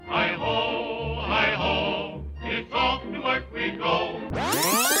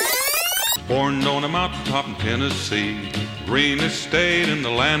Born on a mountaintop in Tennessee, greenest state in the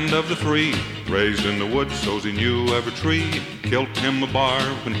land of the free. Raised in the woods so's he knew every tree. Killed him a bar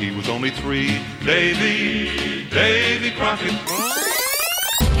when he was only 3. Davy Crockett.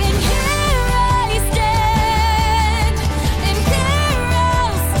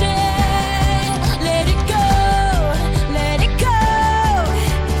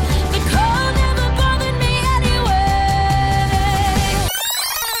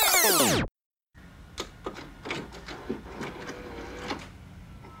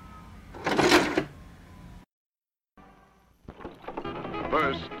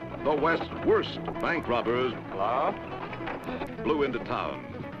 First, the West's worst bank robbers blew into town.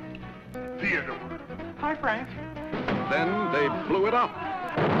 Theodore. Hi, Frank. Then they blew it up.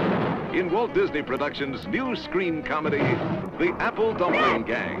 In Walt Disney Productions' new screen comedy, The Apple Dumpling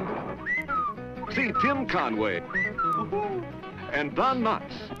Gang. See Tim Conway and Don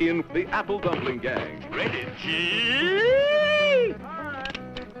Knotts in The Apple Dumpling Gang. Ready?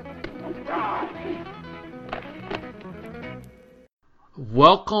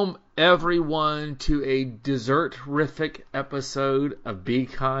 Welcome everyone to a dessert-rific episode of Be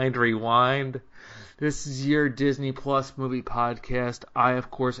Kind Rewind. This is your Disney Plus movie podcast. I,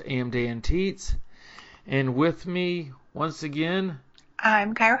 of course, am Dan Teets. And with me, once again...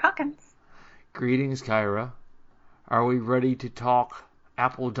 I'm Kyra Hawkins. Greetings, Kyra. Are we ready to talk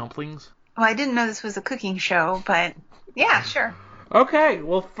apple dumplings? Well, I didn't know this was a cooking show, but yeah, sure. Okay,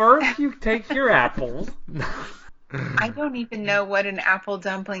 well, first you take your apples... I don't even know what an apple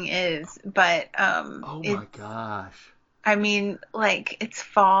dumpling is, but oh my gosh. I mean, like, it's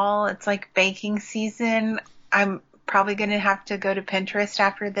fall, it's like baking season. I'm probably going to have to go to Pinterest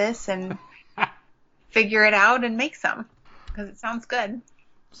after this and figure it out and make some, because it sounds good.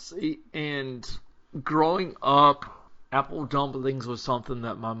 See, and growing up, apple dumplings was something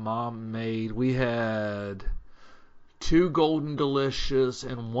that my mom made. We had 2 Golden Delicious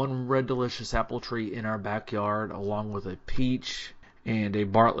and 1 Red Delicious apple tree in our backyard, along with a peach and a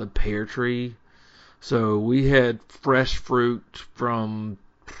Bartlett pear tree. So we had fresh fruit from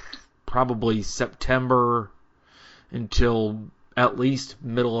probably September until at least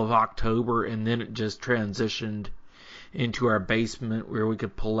middle of October, and then it just transitioned into our basement where we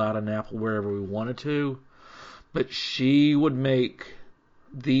could pull out an apple wherever we wanted to. But she would make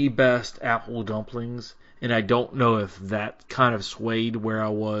the best apple dumplings. And I don't know if that kind of swayed where I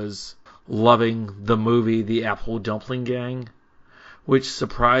was loving the movie The Apple Dumpling Gang, which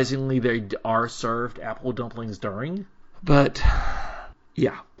surprisingly they are served apple dumplings during. But,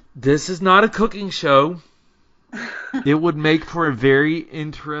 yeah, this is not a cooking show. It would make for a very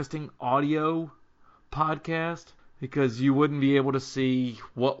interesting audio podcast because you wouldn't be able to see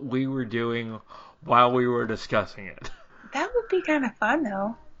what we were doing while we were discussing it. That would be kind of fun,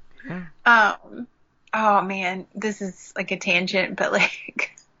 though. Yeah. Oh man, this is like a tangent, but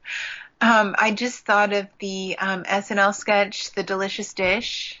like, I just thought of the SNL sketch, The Delicious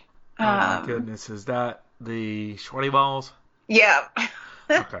Dish. Oh my goodness, is that the Shorty Balls? Yeah.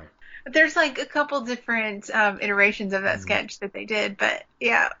 Okay. There's like a couple different iterations of that sketch that they did, but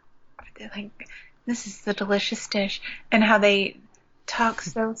yeah, they're like, this is the delicious dish, and how they talk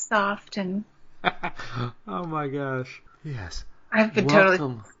so soft and. Oh my gosh. Yes. I've been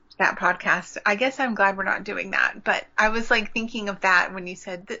totally that podcast. I guess I'm glad we're not doing that, but I was like thinking of that when you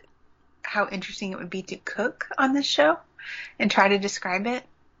said that how interesting it would be to cook on this show and try to describe it.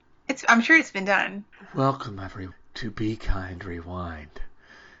 I'm sure it's been done. Welcome everyone to Be Kind Rewind.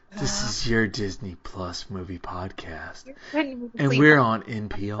 This is your Disney Plus movie podcast, and we're on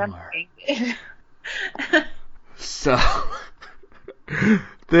NPR. So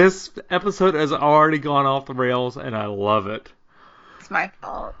this episode has already gone off the rails, and I love it. It's my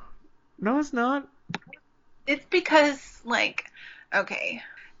fault. No, it's not. It's because, like, okay,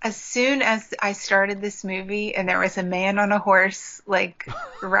 as soon as I started this movie and there was a man on a horse, like,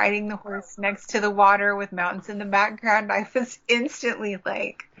 riding the horse next to the water with mountains in the background, I was instantly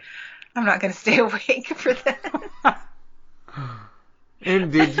like, I'm not going to stay awake for this.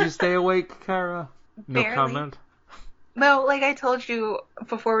 And did you stay awake, Kyra? No Barely. comment? No, like I told you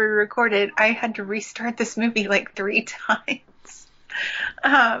before we recorded, I had to restart this movie like 3 times.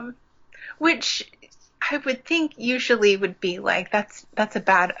 Which I would think usually would be like, that's a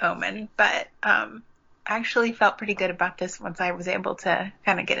bad omen. But I actually felt pretty good about this once I was able to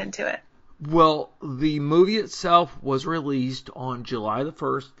kind of get into it. Well, the movie itself was released on July the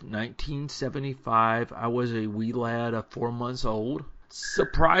 1st, 1975. I was a wee lad of 4 months old.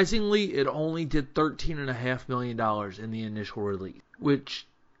 Surprisingly, it only did $13.5 million in the initial release, which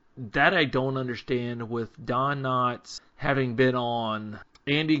that I don't understand, with Don Knotts having been on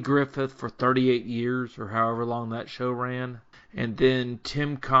Andy Griffith for 38 years, or however long that show ran. And then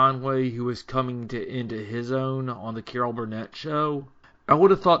Tim Conway, who was coming into his own on the Carol Burnett show. I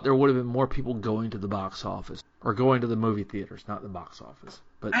would have thought there would have been more people going to the box office, or going to the movie theaters, not the box office.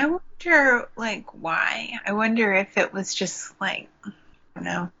 But I wonder, why. I wonder if it was just, I don't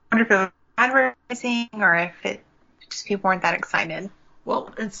know. I wonder if it was advertising or if it just people weren't that excited.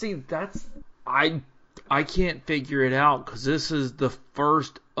 Well, and see, that's... I can't figure it out, because this is the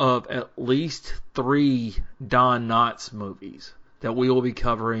first of at least 3 Don Knotts movies that we will be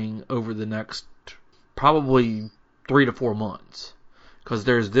covering over the next probably 3 to 4 months. Because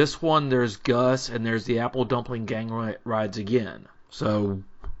there's this one, there's Gus, and there's the Apple Dumpling Gang Rides Again. So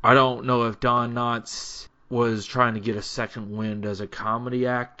I don't know if Don Knotts was trying to get a second wind as a comedy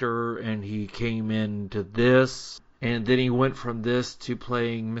actor, and he came into this. And then he went from this to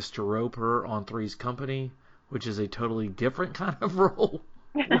playing Mr. Roper on Three's Company, which is a totally different kind of role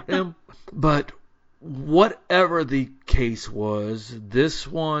for him. But whatever the case was, this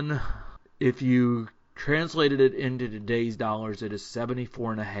one, if you translated it into today's dollars, it is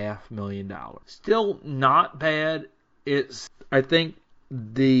 $74.5 million. Still not bad. I think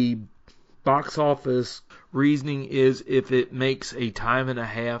the box office reasoning is if it makes a time and a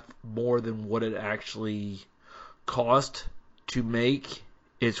half more than what it actually cost to make,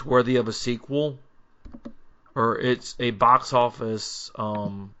 it's worthy of a sequel, or it's a box office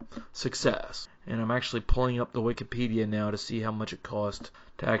success. And I'm actually pulling up the Wikipedia now to see how much it cost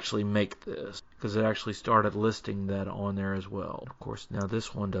to actually make this, because it actually started listing that on there as well. Of course, now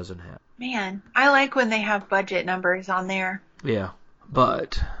this one doesn't have. Man, I like when they have budget numbers on there. Yeah,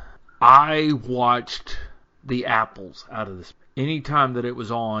 but I watched the apples out of this. Anytime that it was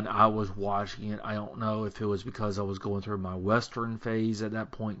on, I was watching it. I don't know if it was because I was going through my Western phase at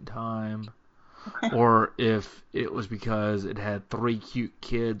that point in time, or if it was because it had 3 cute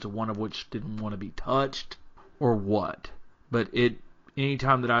kids, one of which didn't want to be touched, or what. But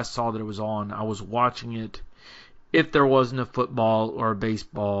anytime that I saw that it was on, I was watching it if there wasn't a football or a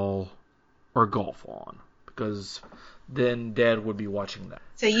baseball or golf on, because then Dad would be watching that.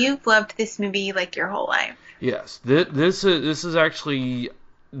 So you've loved this movie like your whole life. Yes, this is actually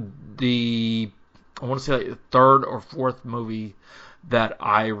I want to say the 3rd or 4th movie that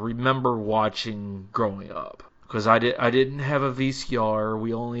I remember watching growing up, because I didn't have a VCR.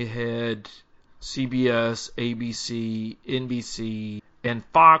 We only had CBS, ABC, NBC, and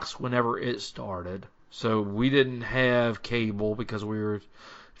Fox whenever it started. So we didn't have cable because we were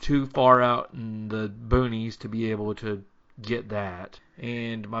too far out in the boonies to be able to get that.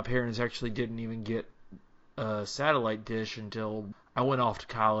 And my parents actually didn't even get a satellite dish until I went off to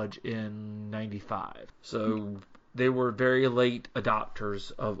college in 95. So they were very late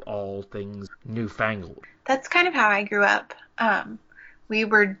adopters of all things newfangled. That's kind of how I grew up. We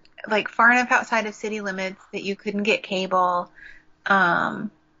were far enough outside of city limits that you couldn't get cable.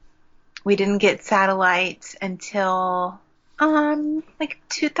 We didn't get satellite until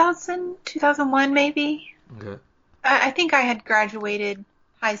 2000, 2001 maybe. Okay. I think I had graduated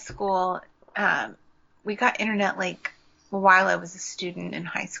high school. We got internet while I was a student in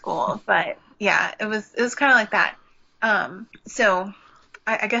high school, but yeah, it was kind of like that. So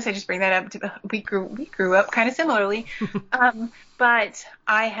I guess I just bring that up. We grew up kind of similarly, but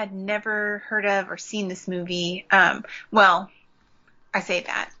I had never heard of or seen this movie. Well, I say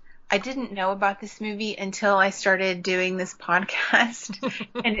that. I didn't know about this movie until I started doing this podcast,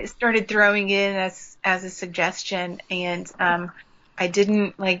 and it started throwing in as a suggestion, and I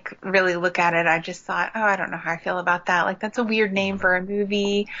didn't really look at it. I just thought, I don't know how I feel about that. That's a weird name for a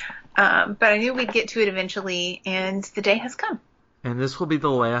movie, but I knew we'd get to it eventually, and the day has come. And this will be the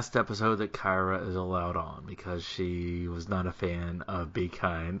last episode that Kyra is allowed on, because she was not a fan of Be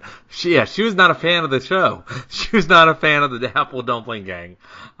Kind. She was not a fan of the show. She was not a fan of the Apple Dumpling Gang.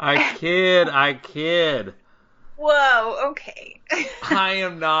 I kid. Whoa, okay. I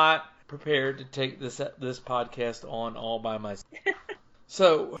am not prepared to take this podcast on all by myself.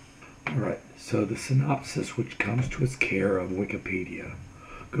 So, all right. So the synopsis, which comes to us care of Wikipedia,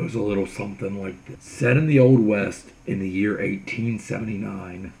 goes a little something like this. Set in the Old West in the year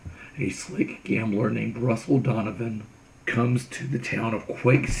 1879, a slick gambler named Russell Donovan comes to the town of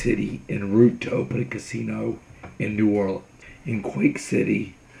Quake City en route to open a casino in New Orleans. In Quake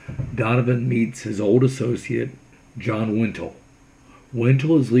City, Donovan meets his old associate, John Wintle.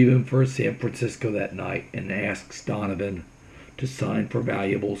 Wintle is leaving for San Francisco that night and asks Donovan to sign for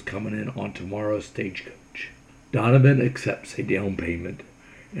valuables coming in on tomorrow's stagecoach. Donovan accepts a down payment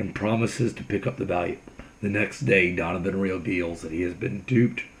and promises to pick up the value. The next day, Donovan reveals that he has been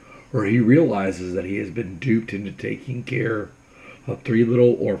duped, or he realizes that he has been duped into taking care of 3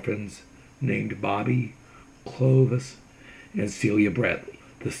 little orphans named Bobby, Clovis, and Celia Bradley.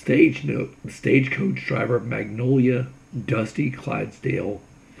 The stagecoach driver of Magnolia, Dusty Clydesdale,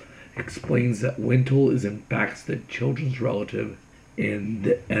 explains that Wintle is in fact the children's relative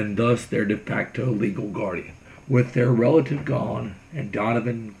and thus their de facto legal guardian. With their relative gone and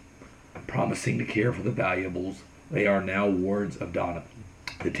Donovan promising to care for the valuables, they are now wards of Donovan.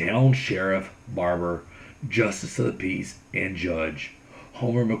 The town sheriff, barber, justice of the peace, and judge,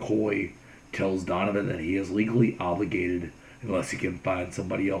 Homer McCoy, tells Donovan that he is legally obligated unless he can find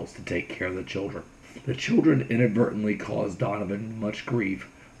somebody else to take care of the children. The children inadvertently cause Donovan much grief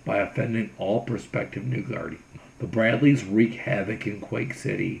by offending all prospective new guardians. The Bradleys wreak havoc in Quake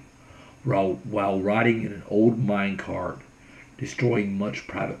City while riding in an old mine cart, destroying much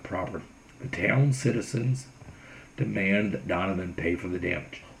private property. The town citizens demand that Donovan pay for the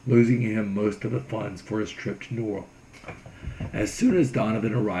damage, losing him most of the funds for his trip to New Orleans. As soon as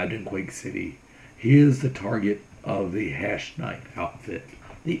Donovan arrived in Quake City, he is the target of the Hash Knife outfit.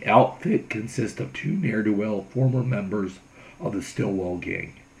 The outfit consists of 2 ne'er-do-well former members of the Stillwell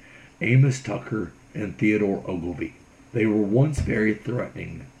gang, Amos Tucker and Theodore Ogilvy. They were once very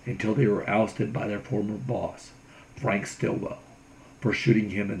threatening until they were ousted by their former boss, Frank Stillwell, for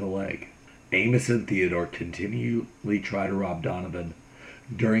shooting him in the leg. Amos and Theodore continually try to rob Donovan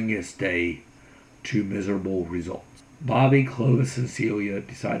during his stay, to miserable results. Bobby, Clovis, and Celia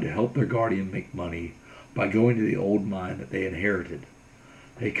decide to help their guardian make money by going to the old mine that they inherited.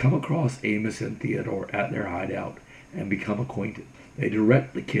 They come across Amos and Theodore at their hideout and become acquainted. They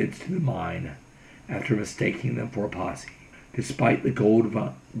direct the kids to the mine after mistaking them for a posse. Despite the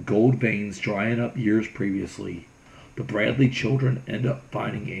gold veins drying up years previously, the Bradley children end up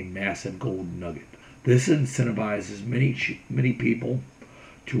finding a massive gold nugget. This incentivizes many people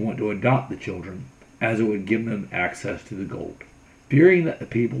to want to adopt the children, as it would give them access to the gold. Fearing that the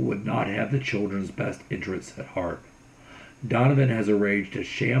people would not have the children's best interests at heart, Donovan has arranged a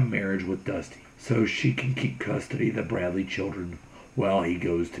sham marriage with Dusty so she can keep custody of the Bradley children while he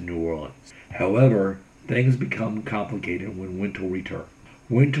goes to New Orleans. However, things become complicated when Wintle returns.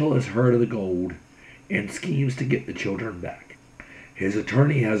 Wintle has heard of the gold and schemes to get the children back. His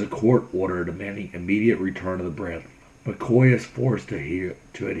attorney has a court order demanding immediate return of the Bradley. McCoy is forced to adhere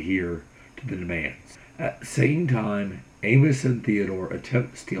to the demands. At the same time, Amos and Theodore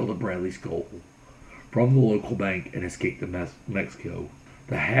attempt to steal the Bradley's gold from the local bank and escape to Mexico.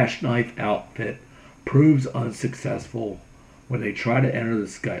 The Hash Knife outfit proves unsuccessful when they try to enter the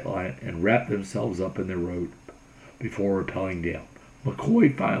skyline and wrap themselves up in their rope before rappelling down.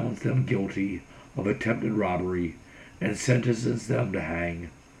 McCoy finds them guilty of attempted robbery and sentences them to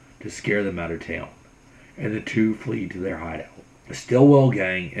hang to scare them out of town, and the 2 flee to their hideout. The Stillwell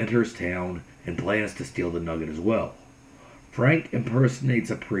gang enters town and plans to steal the nugget as well. Frank impersonates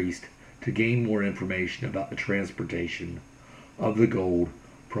a priest to gain more information about the transportation of the gold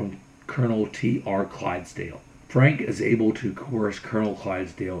from Colonel T.R. Clydesdale. Frank is able to coerce Colonel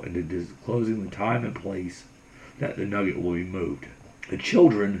Clydesdale into disclosing the time and place that the nugget will be moved. The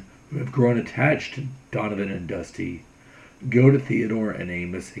children, who have grown attached to Donovan and Dusty, go to Theodore and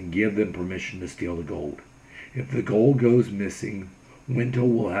Amos and give them permission to steal the gold. If the gold goes missing, Wintle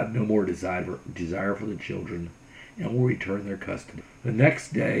will have no more desire for the children and will return their custody. The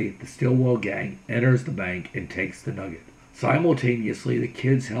next day, the Stillwell gang enters the bank and takes the nugget. Simultaneously, the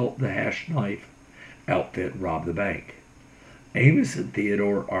kids help the Hash Knife outfit rob the bank. Amos and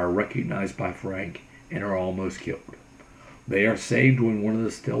Theodore are recognized by Frank and are almost killed. They are saved when one of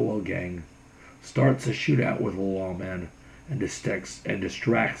the Stillwell gang starts a shootout with a lawman and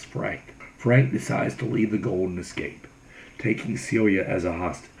distracts Frank. Frank decides to leave the gold and escape, taking Celia as a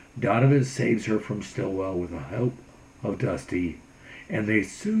hostage. Donovan saves her from Stillwell with the help of Dusty, and they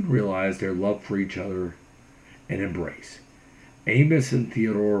soon realize their love for each other and embrace. Amos and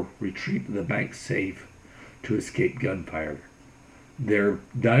Theodore retreat to the bank safe to escape gunfire. Their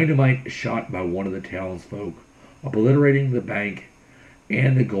dynamite is shot by one of the townsfolk, obliterating the bank,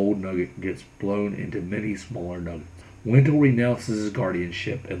 and the gold nugget gets blown into many smaller nuggets. Wintle renounces his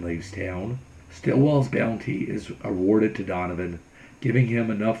guardianship and leaves town. Stillwell's bounty is awarded to Donovan, giving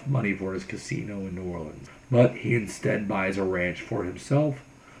him enough money for his casino in New Orleans. But he instead buys a ranch for himself,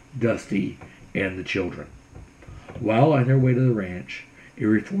 Dusty, and the children. While on their way to the ranch, a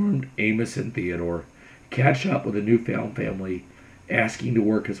reformed Amos and Theodore catch up with a newfound family, asking to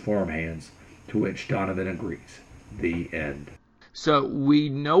work as farmhands, to which Donovan agrees. The end. So we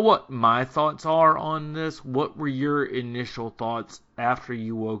know what my thoughts are on this. What were your initial thoughts after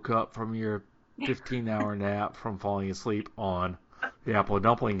you woke up from your 15-hour nap from falling asleep on the Apple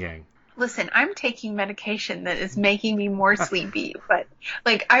Dumpling Gang? Listen, I'm taking medication that is making me more sleepy, but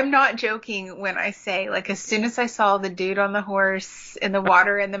like I'm not joking when I say like as soon as I saw the dude on the horse in the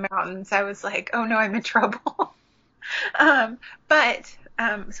water in the mountains, I was like, oh no, I'm in trouble. But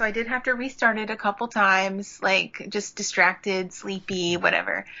so I did have to restart it a couple times, like just distracted, sleepy,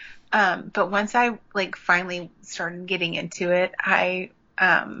 whatever. But once I like finally started getting into it, I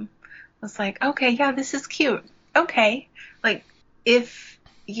was like, okay, yeah, this is cute. Okay. Like if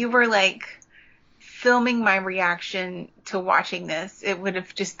you were like filming my reaction to watching this, it would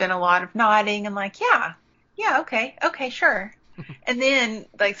have just been a lot of nodding and like, yeah, okay, sure. And then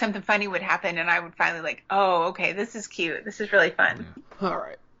like something funny would happen and I would finally like, oh, okay, this is cute. This is really fun. All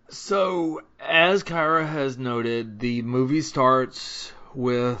right. So, as Kyra has noted, the movie starts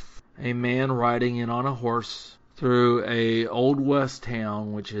with a man riding in on a horse through a old west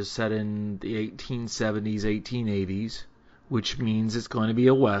town, which is set in the 1870s, 1880s, which means it's going to be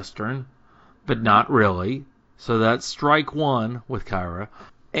a western, but not really. So that's strike one with Kyra.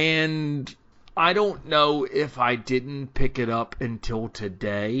 And I don't know if I didn't pick it up until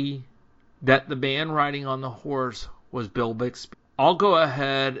today that the man riding on the horse was Bill Bixby. I'll go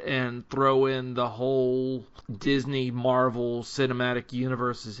ahead and throw in the whole Disney Marvel cinematic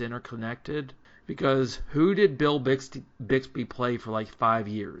universe is interconnected, because who did Bill Bixby play for like 5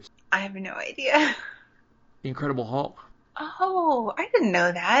 years? I have no idea. The Incredible Hulk. Oh, I didn't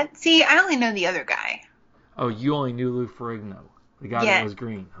know that. See, I only know the other guy. Oh, you only knew Lou Ferrigno, the guy that was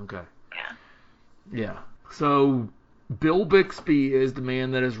green. Okay. Yeah. So Bill Bixby is the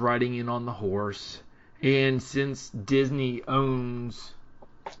man that is riding in on the horse. And since Disney owns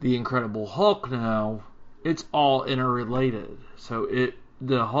the Incredible Hulk now, it's all interrelated. So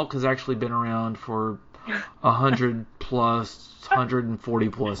the Hulk has actually been around for 100 plus, 140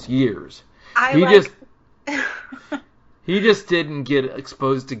 plus years. He just didn't get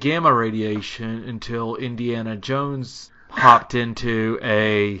exposed to gamma radiation until Indiana Jones hopped into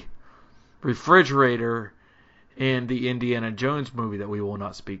a refrigerator in the Indiana Jones movie that we will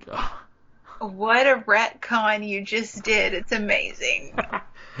not speak of. What a retcon you just did. It's amazing.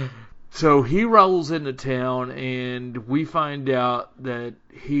 So he rolls into town, and we find out that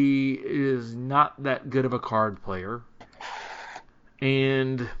he is not that good of a card player.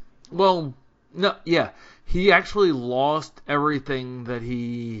 And, well, no, yeah, he actually lost everything that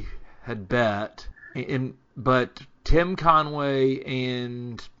he had bet. But Tim Conway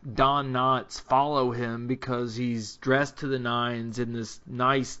and Don Knotts follow him because he's dressed to the nines in this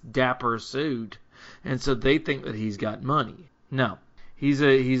nice dapper suit, and so they think that he's got money. No, he's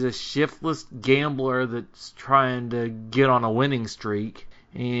a shiftless gambler that's trying to get on a winning streak,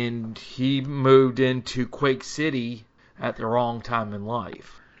 and he moved into Quake City at the wrong time in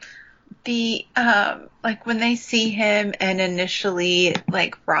life. The like when they see him and initially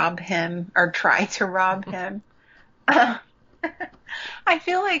like rob him or try to rob him, I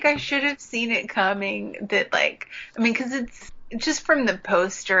feel like I should have seen it coming. That like, I mean, because it's just from the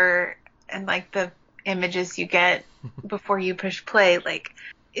poster and like the images you get before you push play, like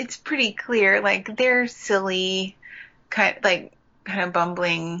it's pretty clear. Like they're silly, kind of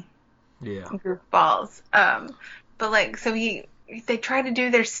bumbling, goofballs. But like so they try to do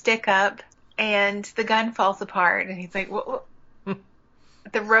their stick up, and the gun falls apart, and he's like, "What?"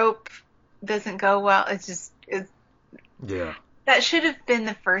 The rope doesn't go well. Yeah. That should have been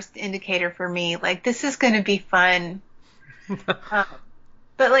the first indicator for me. Like, this is going to be fun. But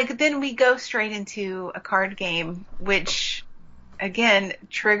like, then we go straight into a card game, which, again,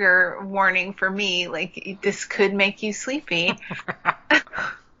 trigger warning for me. Like, this could make you sleepy.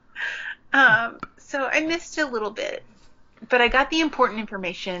 So I missed a little bit. But I got the important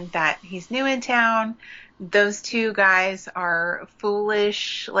information that he's new in town. Those two guys are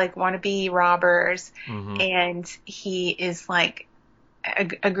foolish, like wannabe robbers, and he is like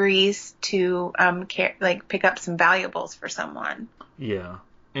agrees to pick up some valuables for someone. Yeah,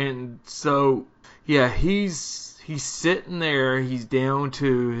 and so he's sitting there. He's down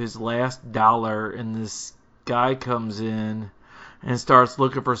to his last dollar, and this guy comes in and starts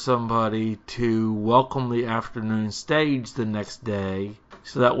looking for somebody to welcome the afternoon stage the next day,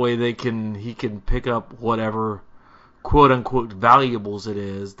 so that way he can pick up whatever quote unquote valuables it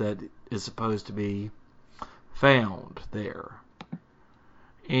is that is supposed to be found there.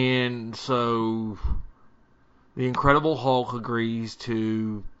 And so the Incredible Hulk agrees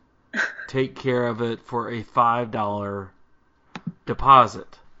to take care of it for a $5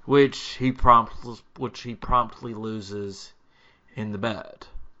 deposit, which he promptly loses in the bet.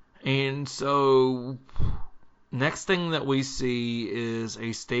 And so next thing that we see is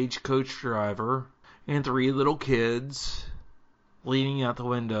a stagecoach driver and 3 little kids leaning out the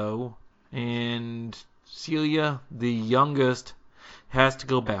window And Celia, the youngest, has to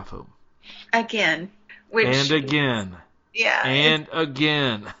go bathroom. Again. Which, and again. Yeah. And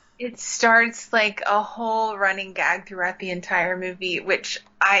again. It starts like a whole running gag throughout the entire movie, which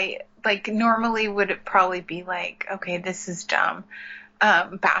I normally would probably be like, okay, this is dumb,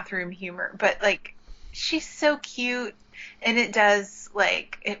 bathroom humor. But like, she's so cute, and it does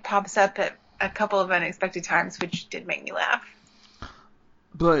it pops up at a couple of unexpected times, which did make me laugh.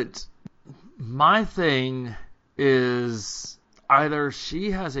 But my thing is either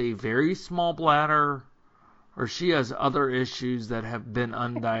she has a very small bladder, or she has other issues that have been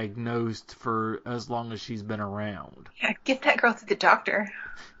undiagnosed for as long as she's been around. Yeah, get that girl to the doctor.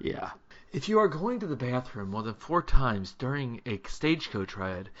 Yeah. If you are going to the bathroom more than 4 times during a stagecoach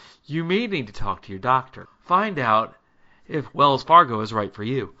ride, you may need to talk to your doctor. Find out if Wells Fargo is right for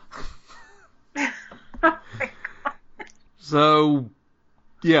you. Oh my God. So,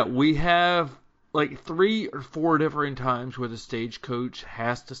 yeah, we have 3 or 4 different times where the stagecoach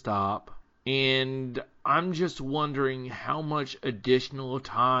has to stop. And I'm just wondering how much additional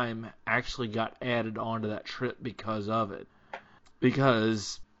time actually got added onto that trip because of it.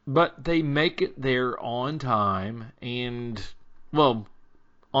 But they make it there on time, and, well,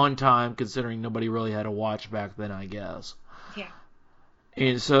 on time considering nobody really had a watch back then, I guess. Yeah.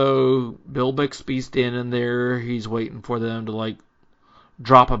 And so Bill Bixby's standing there, he's waiting for them to,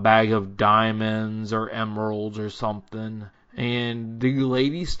 drop a bag of diamonds or emeralds or something. And the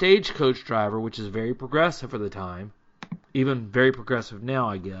lady stagecoach driver, which is very progressive for the time, even very progressive now,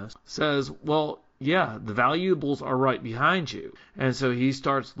 I guess, says, well, yeah, the valuables are right behind you. And so he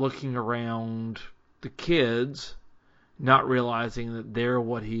starts looking around the kids, not realizing that they're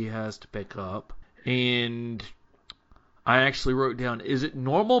what he has to pick up. And I actually wrote down, is it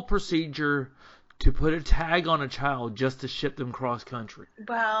normal procedure to put a tag on a child just to ship them cross country?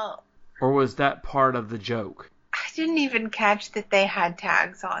 Well, or was that part of the joke? I didn't even catch that they had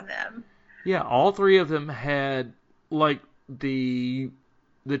tags on them. Yeah, all 3 of them had the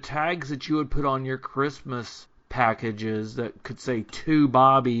tags that you would put on your Christmas packages that could say to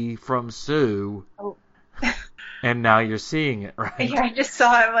Bobby from Sue. Oh. And now you're seeing it, right? Yeah, I just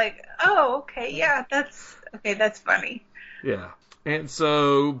saw it like, oh, okay, yeah, that's funny. Yeah. And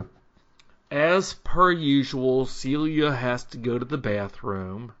so, as per usual, Celia has to go to the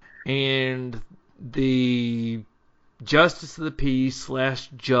bathroom, and the Justice of the Peace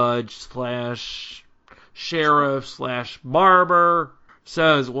 / judge / sheriff / barber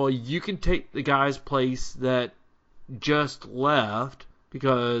says, well, you can take the guy's place that just left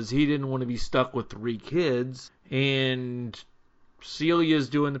because he didn't want to be stuck with 3 kids, and Celia's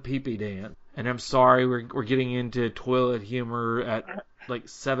doing the pee-pee dance. And I'm sorry, we're getting into toilet humor at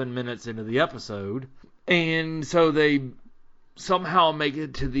 7 minutes into the episode. And so they somehow make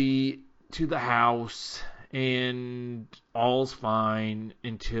it to the house, and all's fine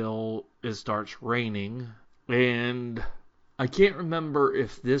until it starts raining. And I can't remember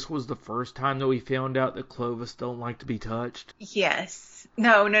if this was the first time that we found out that Clovis don't like to be touched. Yes.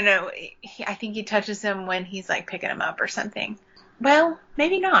 No. I think he touches him when he's picking him up or something. Well,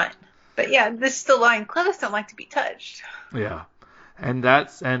 maybe not. But yeah, this is the line, Clovis don't like to be touched. Yeah. And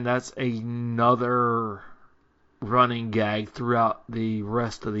that's another running gag throughout the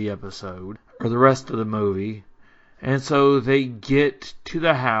rest of the episode, or the rest of the movie. And so they get to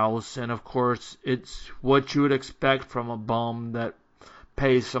the house, and of course it's what you would expect from a bum that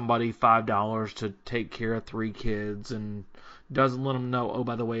pays somebody $5 to take care of 3 kids and doesn't let them know, oh,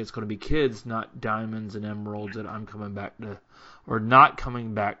 by the way, it's going to be kids, not diamonds and emeralds that I'm coming back to, or not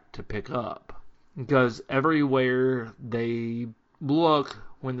coming back to pick up. Because everywhere they look,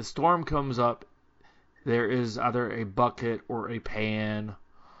 when the storm comes up, there is either a bucket or a pan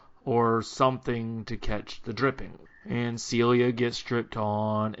or something to catch the dripping. And Celia gets stripped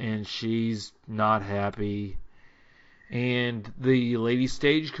on, and she's not happy. And the lady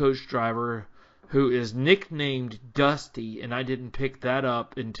stagecoach driver, who is nicknamed Dusty, and I didn't pick that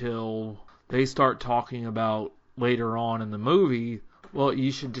up until they start talking about later on in the movie, well,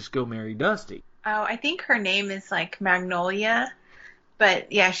 you should just go marry Dusty. Oh, I think her name is Magnolia.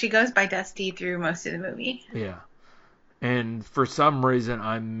 But yeah, she goes by Dusty through most of the movie. Yeah. And for some reason,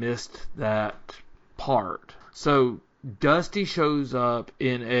 I missed that part. So, Dusty shows up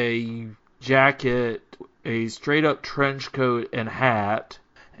in a jacket, a straight-up trench coat and hat,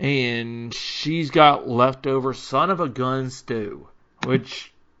 and she's got leftover son of a gun stew,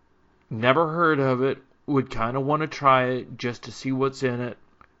 which, never heard of it, would kind of want to try it just to see what's in it,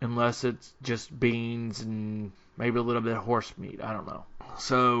 unless it's just beans and maybe a little bit of horse meat. I don't know.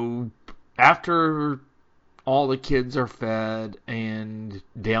 So, after all the kids are fed and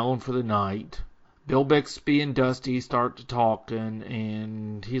down for the night, Bill Bixby and Dusty start to talking,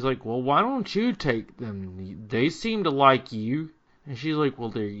 and he's like, well, why don't you take them? They seem to like you. And she's like, well,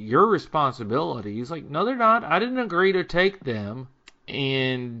 they're your responsibility. He's like, no, they're not. I didn't agree to take them.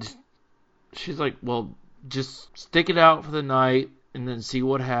 And she's like, well, just stick it out for the night and then see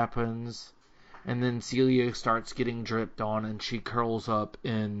what happens. And then Celia starts getting dripped on, and she curls up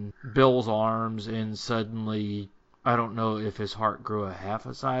in Bill's arms, and suddenly, I don't know if his heart grew a half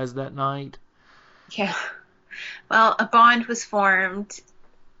a size that night. Yeah. Well, a bond was formed.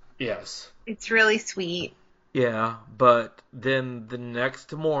 Yes. It's really sweet. Yeah, but then the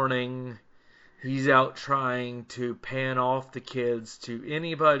next morning, he's out trying to pan off the kids to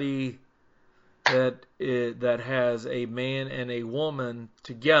anybody that has a man and a woman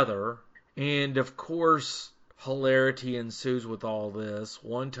together. And, of course, hilarity ensues with all this.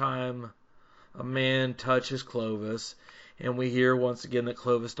 One time, a man touches Clovis, and we hear once again that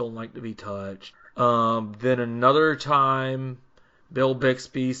Clovis don't like to be touched. Then another time, Bill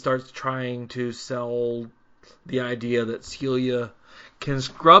Bixby starts trying to sell the idea that Celia can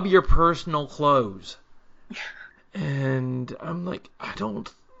scrub your personal clothes. And I'm like, I don't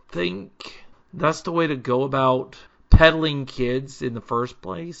think that's the way to go about peddling kids in the first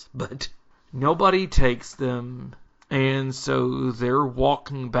place, but nobody takes them. And so they're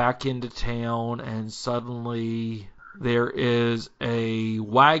walking back into town, and suddenly there is a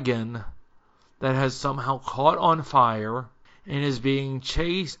wagon that has somehow caught on fire and is being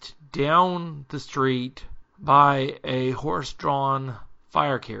chased down the street by a horse-drawn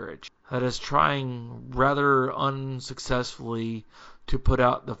fire carriage that is trying rather unsuccessfully to put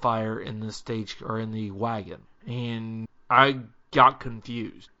out the fire in the stage or in the wagon. And I got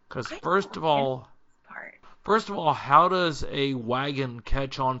confused because first of all, how does a wagon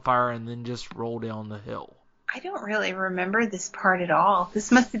catch on fire and then just roll down the hill? I don't really remember this part at all.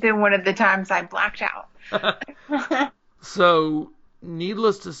 This must have been one of the times I blacked out. So,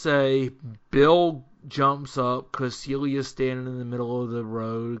 needless to say, Bill jumps up because Celia's standing in the middle of the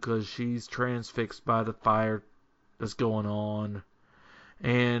road because she's transfixed by the fire that's going on.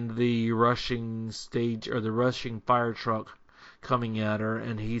 And the rushing fire truck coming at her,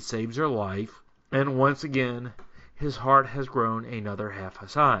 and he saves her life. And once again, his heart has grown another half a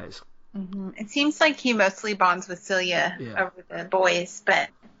size. Mm-hmm. It seems like he mostly bonds with Celia over the boys, but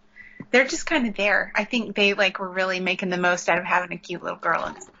they're just kind of there. I think they were really making the most out of having a cute little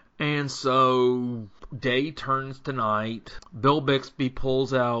girl. And so day turns to night. Bill Bixby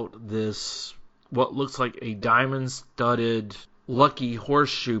pulls out this what looks like a diamond-studded lucky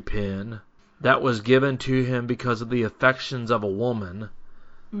horseshoe pin that was given to him because of the affections of a woman,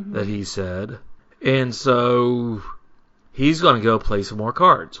 that he said. And so he's going to go play some more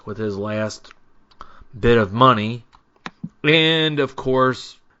cards with his last bit of money. And, of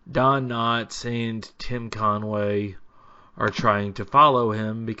course, Don Knotts and Tim Conway are trying to follow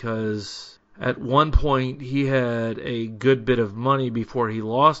him because at one point he had a good bit of money before he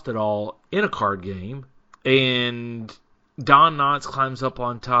lost it all in a card game. And Don Knotts climbs up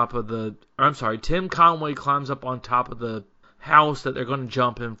on top of Tim Conway climbs up on top of the house that they're going to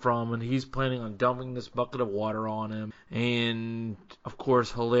jump in from, and he's planning on dumping this bucket of water on him. And, of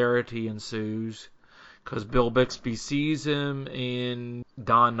course, hilarity ensues because Bill Bixby sees him and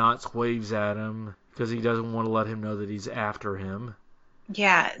Don Knotts waves at him because he doesn't want to let him know that he's after him.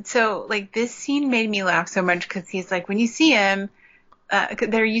 Yeah, so, this scene made me laugh so much because he's like, when you see him,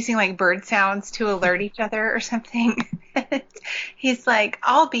 they're using, bird sounds to alert each other or something. He's like,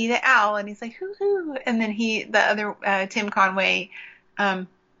 I'll be the owl. And he's like, hoo-hoo. And then the other, Tim Conway,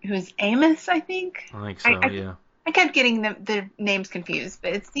 who's Amos, I think. I think so, yeah. I kept getting the names confused,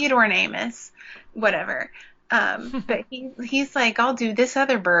 but it's Theodore and Amos, whatever. But he's like, I'll do this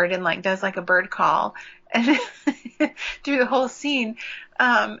other bird, and does a bird call. And through the whole scene,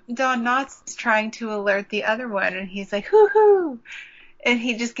 Don Knotts is trying to alert the other one, and he's like, hoo-hoo. And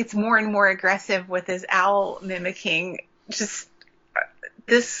he just gets more and more aggressive with his owl mimicking. Just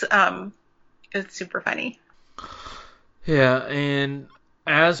this, it's super funny. Yeah, and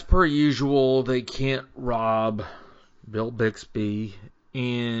as per usual, they can't rob Bill Bixby,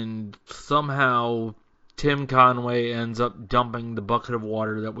 and somehow Tim Conway ends up dumping the bucket of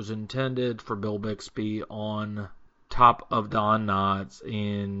water that was intended for Bill Bixby on top of Don Knotts,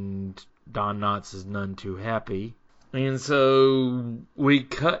 and Don Knotts is none too happy. And so we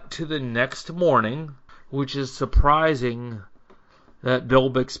cut to the next morning, which is surprising that Bill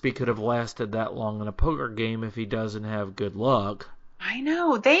Bixby could have lasted that long in a poker game if he doesn't have good luck. I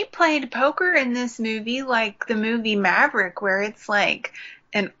know. They played poker in this movie like the movie Maverick, where it's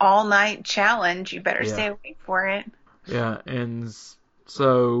an all-night challenge. You better Yeah. stay awake for it. Yeah, and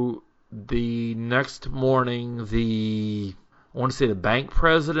so the next morning, I want to say the bank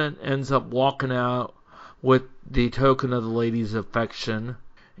president ends up walking out with the token of the lady's affection,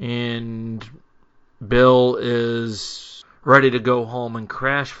 and Bill is ready to go home and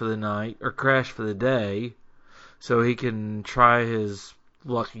crash for the night, or crash for the day, so he can try his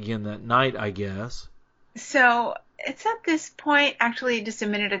luck again that night, I guess. So it's at this point, actually just a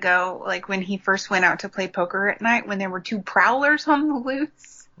minute ago, like when he first went out to play poker at night, when there were two prowlers on the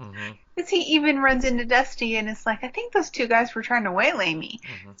loose. Mm-hmm. Because he even runs into Dusty and is like, I think those two guys were trying to waylay me.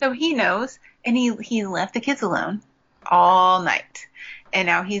 Mm-hmm. So he knows, and he left the kids alone all night. And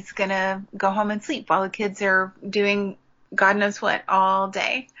now he's going to go home and sleep while the kids are doing God knows what all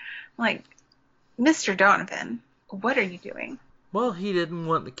day. I'm like, Mr. Donovan, what are you doing? Well, he didn't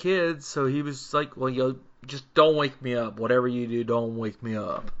want the kids, so he was like, well, just don't wake me up. Whatever you do, don't wake me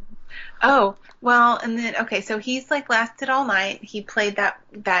up. Oh, well, and then, okay, so he's like lasted all night. He played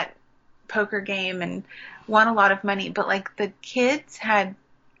that poker game and won a lot of money, but like the kids had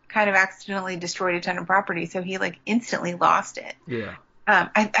kind of accidentally destroyed a ton of property, so he like instantly lost it. Yeah.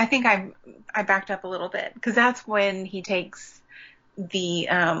 I think I backed up a little bit, because that's when he takes the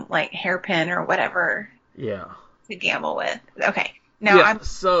like hairpin or whatever Yeah. to gamble with. Okay, now Yeah, I'm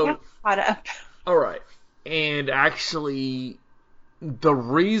so caught up. all right. And actually, the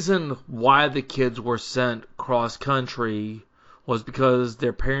reason why the kids were sent cross country was because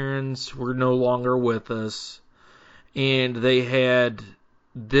their parents were no longer with us, and they had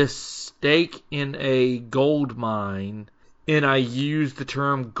this stake in a gold mine, and I use the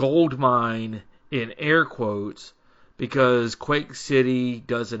term gold mine in air quotes because Quake City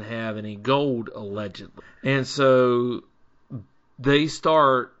doesn't have any gold, allegedly. And so they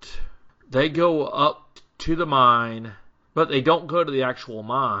go up to the mine, but they don't go to the actual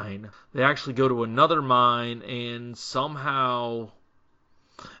mine. They actually go to another mine, and somehow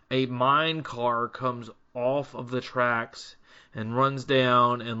a mine car comes off of the tracks and runs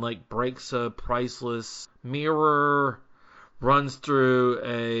down and like breaks a priceless mirror, runs through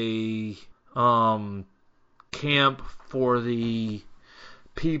a camp for the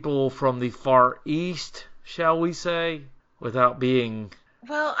people from the Far East, shall we say, without being...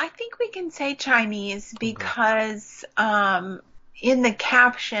 Well, I think we can say Chinese because in the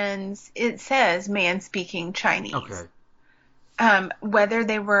captions it says man speaking Chinese. Okay. Whether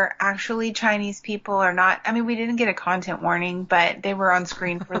they were actually Chinese people or not, I mean, we didn't get a content warning, but they were on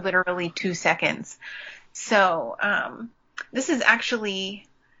screen for literally 2 seconds. So this is actually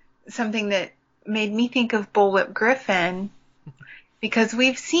something that made me think of Bullwhip Griffin, because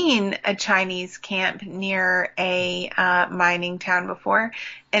we've seen a Chinese camp near a mining town before,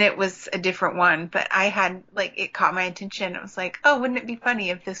 and it was a different one, but I had, like, it caught my attention. It was like, oh, wouldn't it be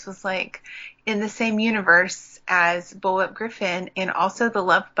funny if this was, like, in the same universe as Bullwhip Griffin and also the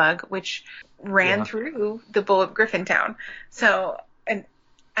Love Bug, which ran through the Bullwhip Griffin town. So, and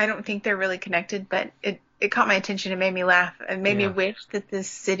I don't think they're really connected, but it caught my attention and made me laugh and made me wish that this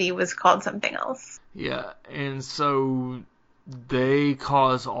city was called something else. Yeah, and so they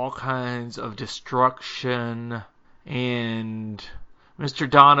cause all kinds of destruction, and Mr.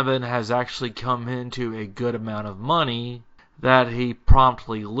 Donovan has actually come into a good amount of money that he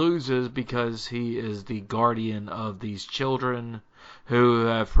promptly loses because he is the guardian of these children who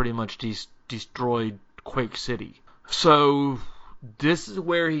have pretty much destroyed Quake City. So this is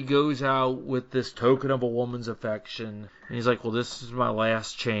where he goes out with this token of a woman's affection, and he's like, well, this is my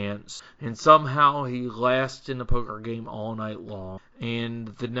last chance. And somehow he lasts in the poker game all night long. And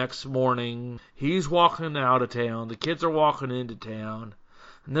the next morning, he's walking out of town, the kids are walking into town,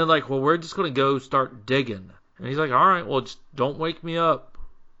 and they're like, well, we're just going to go start digging. And he's like, all right, well, just don't wake me up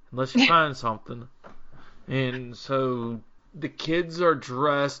unless you find something. And so the kids are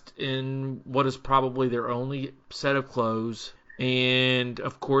dressed in what is probably their only set of clothes. And,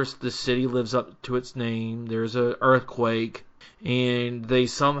 of course, the city lives up to its name. There's an earthquake. And they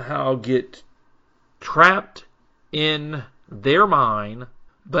somehow get trapped in their mine,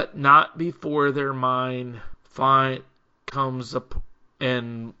 but not before their mine comes up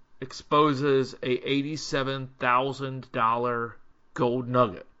and exposes a $87,000 gold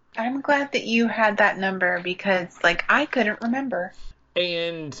nugget. I'm glad that you had that number because, like, I couldn't remember.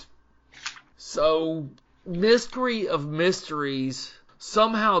 And so, mystery of mysteries,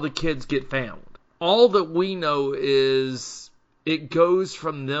 somehow the kids get found. All that we know is it goes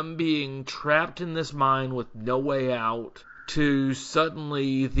from them being trapped in this mine with no way out to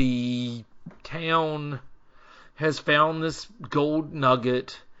suddenly the town has found this gold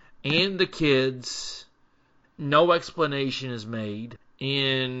nugget and the kids. No explanation is made.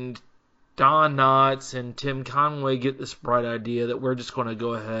 And Don Knotts and Tim Conway get this bright idea that we're just going to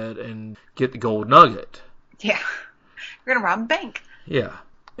go ahead and get the gold nugget. Yeah. We're going to rob a bank. Yeah.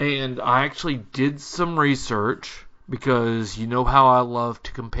 And I actually did some research because you know how I love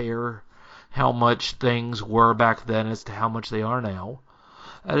to compare how much things were back then as to how much they are now.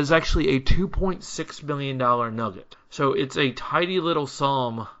 That is actually a $2.6 million nugget. So it's a tidy little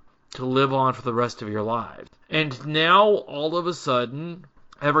sum to live on for the rest of your life. And now, all of a sudden,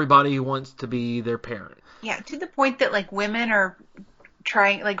 everybody wants to be their parent. Yeah, to the point that, like, women are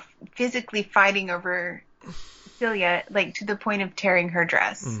trying, like, physically fighting over Celia, like, to the point of tearing her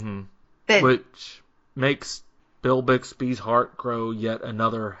dress. Mm-hmm. Which makes Bill Bixby's heart grow yet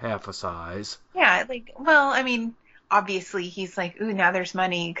another half a size. Yeah, like, well, I mean, obviously he's like, ooh, now there's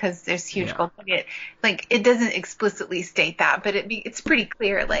money because there's huge gold nugget. Like, it doesn't explicitly state that, but it's pretty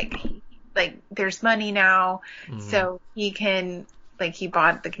clear, like there's money now, so he can, like, he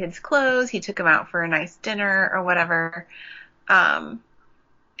bought the kids clothes, he took them out for a nice dinner or whatever,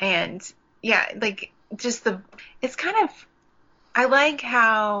 and yeah, like, just it's kind of, I like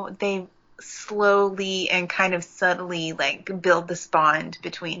how they slowly and kind of subtly, like, build this bond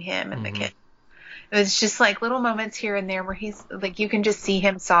between him and the kid. It was just like little moments here and there where he's like, you can just see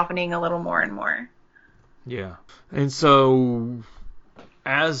him softening a little more and more. Yeah. And so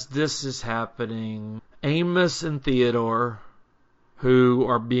as this is happening, Amos and Theodore, who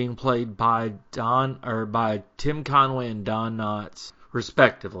are being played by Tim Conway and Don Knotts,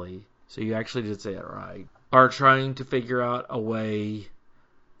 respectively, so you actually did say it right, are trying to figure out a way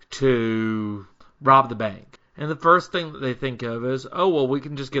to rob the bank. And the first thing that they think of is, oh, well, we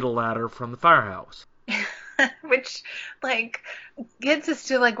can just get a ladder from the firehouse. Which, like, gets us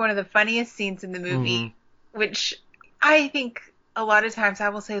to, like, one of the funniest scenes in the movie, which I think a lot of times I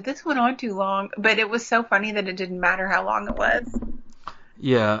will say, this went on too long, but it was so funny that it didn't matter how long it was.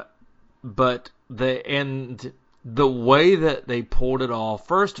 Yeah, but the way that they pulled it off,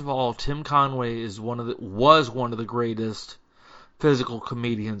 first of all, Tim Conway was one of the greatest physical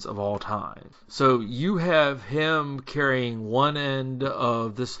comedians of all time. So you have him carrying one end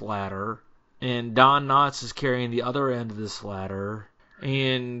of this ladder, and Don Knotts is carrying the other end of this ladder,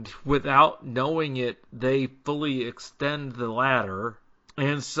 and without knowing it, they fully extend the ladder,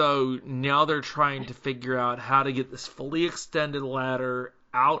 and so now they're trying to figure out how to get this fully extended ladder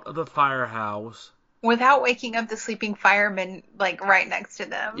out of the firehouse. Without waking up the sleeping fireman, like, right next to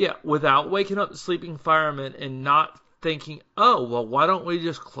them. Yeah, without waking up the sleeping fireman and not thinking, oh, well, why don't we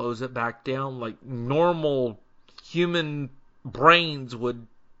just close it back down like normal human brains would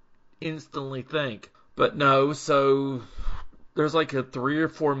instantly think. But no, so there's like a 3 or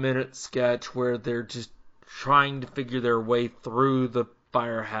 4 minute sketch where they're just trying to figure their way through the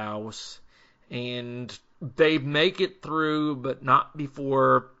firehouse, and they make it through, but not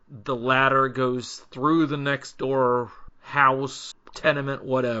before the ladder goes through the next door house, tenement,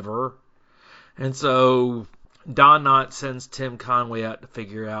 whatever. And so Don Knotts sends Tim Conway out to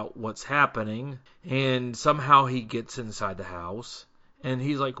figure out what's happening, and somehow he gets inside the house, and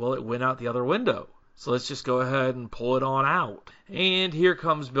he's like, well, it went out the other window, so let's just go ahead and pull it on out. And here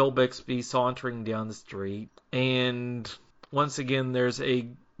comes Bill Bixby sauntering down the street, and once again, there's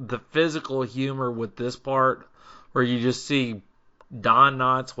the physical humor with this part, where you just see Don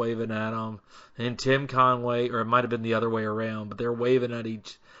Knotts waving at him, and Tim Conway, or it might have been the other way around, but they're waving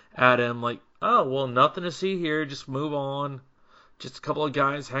at him like, oh, well, nothing to see here, just move on. Just a couple of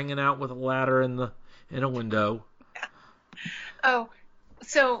guys hanging out with a ladder in a window. Yeah. Oh,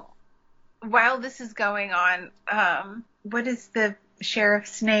 so while this is going on, what is the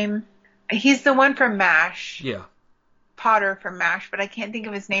sheriff's name? He's the one from MASH. Yeah. Potter from MASH, but I can't think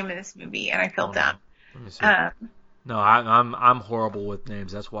of his name in this movie, and I feel dumb. Let me see. No, I'm horrible with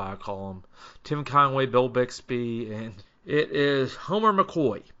names. That's why I call him Tim Conway, Bill Bixby, and it is Homer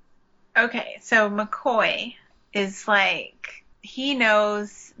McCoy. Okay, so McCoy is like, he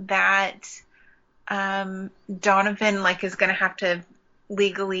knows that Donovan, like, is going to have to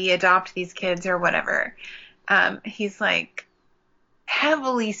legally adopt these kids or whatever. He's like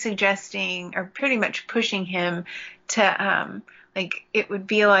heavily suggesting or pretty much pushing him to like, it would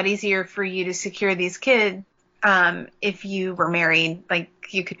be a lot easier for you to secure these kids if you were married, like,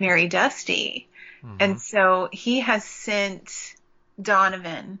 you could marry Dusty. And so he has sent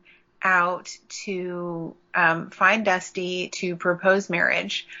Donovan out to find Dusty to propose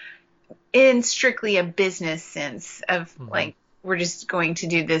marriage in strictly a business sense of like, we're just going to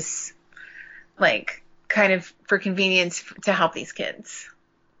do this, like, kind of for convenience to help these kids.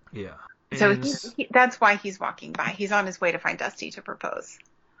 Yeah. So that's why he's walking by. He's on his way to find Dusty to propose.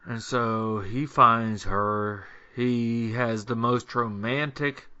 And so he finds her He has the most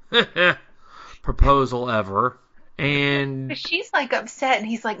romantic proposal ever. And she's like upset, and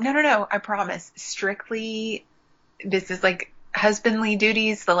he's like, no, I promise. Strictly, this is like husbandly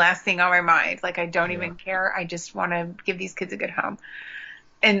duties, the last thing on my mind. Like, I don't even care. I just want to give these kids a good home.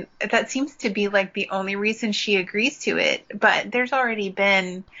 And that seems to be like the only reason she agrees to it. But there's already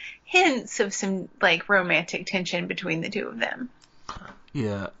been hints of some like romantic tension between the two of them.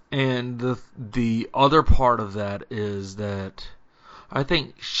 Yeah, and the other part of that is that I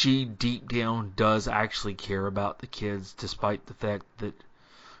think she deep down does actually care about the kids, despite the fact that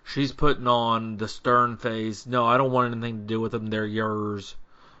she's putting on the stern face. No, I don't want anything to do with them. They're yours.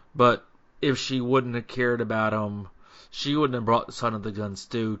 But if she wouldn't have cared about them, she wouldn't have brought the son of the gun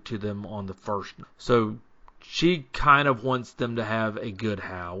stew to them on the first. So she kind of wants them to have a good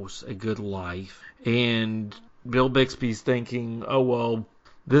house, a good life. And Bill Bixby's thinking, oh, well,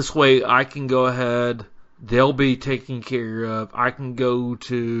 this way I can go ahead. They'll be taken care of. I can go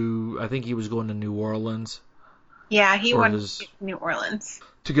to, I think he was going to New Orleans. Yeah, he wanted to get to New Orleans.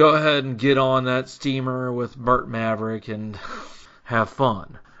 To go ahead and get on that steamer with Burt Maverick and have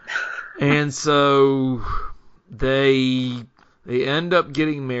fun. And so they end up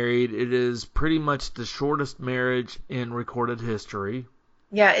getting married. It is pretty much the shortest marriage in recorded history.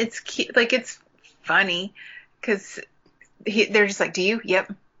 Yeah, it's cute. Like, it's funny because they're just like, do you?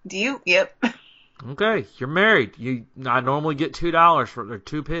 Yep. Do you? Yep. Okay, you're married. I normally get $2 for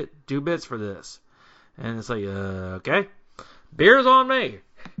two bits for this, and it's like, okay, beer's on me.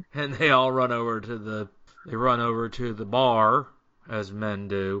 And they all run over to the bar, as men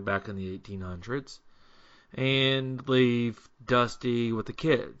do back in the 1800s, and leave Dusty with the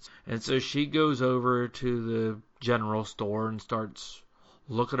kids. And so she goes over to the general store and starts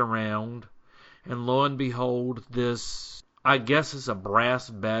looking around, and lo and behold, this, I guess it's a brass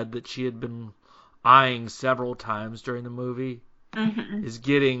bed that she had been eyeing several times during the movie, is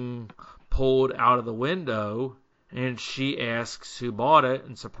getting pulled out of the window, and she asks who bought it,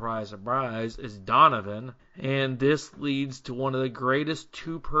 and surprise, surprise, it's Donovan. And this leads to one of the greatest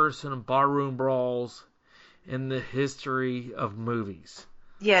two-person barroom brawls in the history of movies.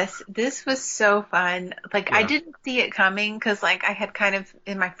 Yes, this was so fun. Like, I didn't see it coming because, like, I had kind of,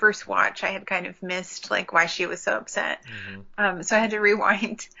 in my first watch, I had kind of missed, like, why she was so upset. So I had to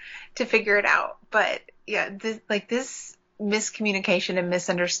rewind to figure it out. But, yeah, this miscommunication and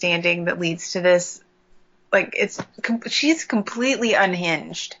misunderstanding that leads to this, like, she's completely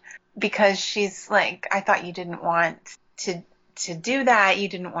unhinged because she's like, I thought you didn't want to do that. You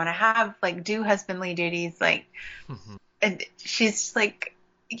didn't want to have, like, do husbandly duties. Like, and she's like,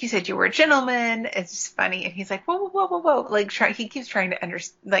 you said you were a gentleman. It's just funny. And he's like, whoa. Like, he keeps trying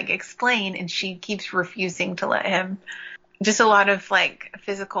to explain, and she keeps refusing to let him. Just a lot of, like,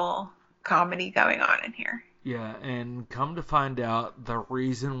 physical comedy going on in here. Yeah, and come to find out, the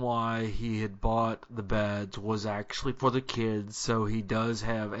reason why he had bought the beds was actually for the kids, so he does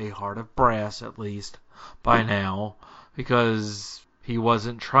have a heart of brass, at least, by now, because he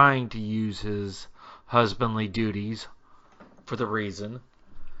wasn't trying to use his husbandly duties for the reason.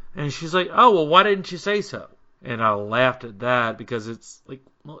 And she's like, oh, well, why didn't you say so? And I laughed at that, because it's like,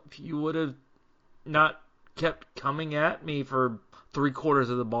 well, if you would have not kept coming at me for 3/4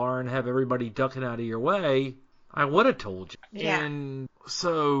 of the bar and have everybody ducking out of your way, I would have told you. Yeah. And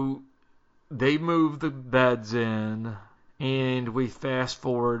so they move the beds in, and we fast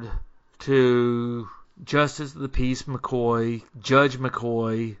forward to Justice of the Peace McCoy, Judge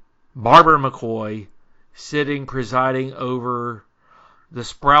McCoy, Barbara McCoy, presiding over the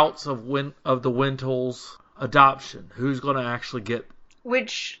Sprouts of the Wintles adoption. Who's going to actually get?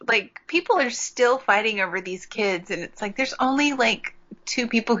 Which, like, people are still fighting over these kids, and it's like there's only, like, 2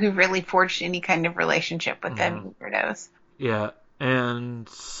 people who really forged any kind of relationship with them, weirdos. Yeah, and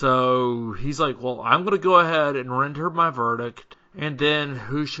so he's like, well, I'm going to go ahead and render my verdict, and then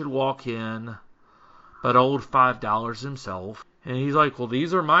who should walk in but old $5 himself. And he's like, well,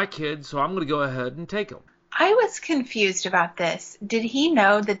 these are my kids, so I'm going to go ahead and take them. I was confused about this. Did he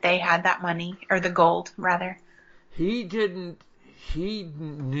know that they had that money, or the gold, rather? He didn't. He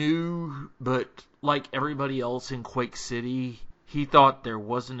knew, but like everybody else in Quake City, he thought there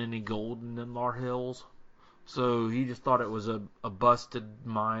wasn't any gold in the Lar Hills. So he just thought it was a busted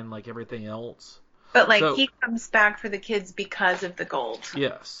mine like everything else. But, like, he comes back for the kids because of the gold.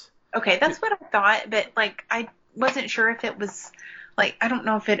 Yes. Okay, that's what I thought, but, like, I wasn't sure if it was, like, I don't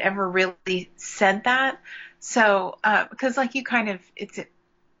know if it ever really said that. So, because, like, you kind of,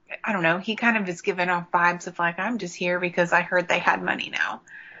 I don't know, he kind of is giving off vibes of, like, I'm just here because I heard they had money now.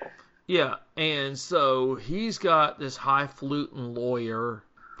 Yeah, and so he's got this highfalutin lawyer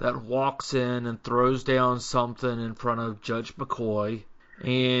that walks in and throws down something in front of Judge McCoy.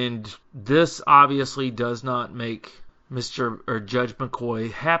 And this obviously does not make Judge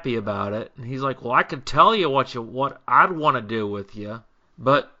McCoy happy about it. And he's like, well, I could tell you what I'd want to do with you,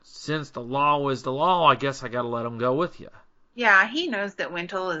 but since the law is the law, I guess I got to let him go with you. Yeah, he knows that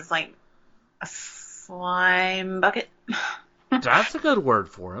Wintle is like a slime bucket. That's a good word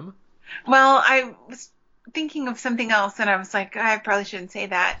for him. Well, I was thinking of something else, and I was like, I probably shouldn't say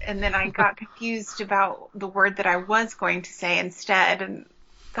that. And then I got confused about the word that I was going to say instead, and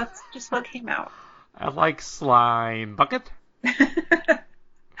that's just what came out. I like slime bucket. Oh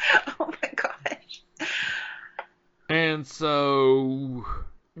my gosh. And so,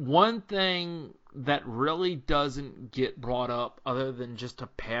 one thing that really doesn't get brought up other than just a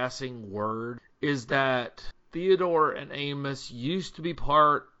passing word is that Theodore and Amos used to be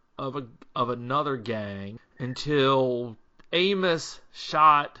part of another gang until Amos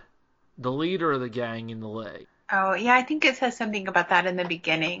shot the leader of the gang in the leg. Oh, yeah, I think it says something about that in the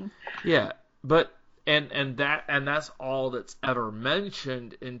beginning. Yeah, but and that's all that's ever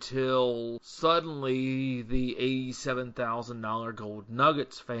mentioned until suddenly the $87,000 gold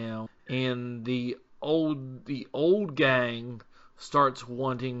nuggets found, and the old gang starts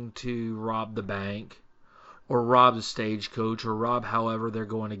wanting to rob the bank, or rob the stagecoach, or rob however they're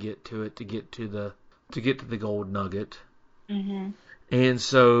going to get to it to get to the gold nugget. Mm-hmm. And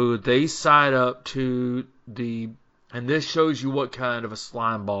so they side up to and this shows you what kind of a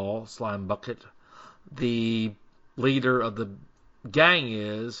slime bucket the leader of the gang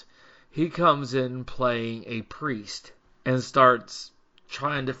is. He comes in playing a priest and starts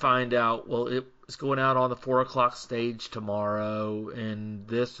trying to find out, well, it's going out on the 4 o'clock stage tomorrow, and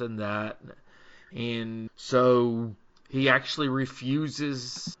this and that. And so he actually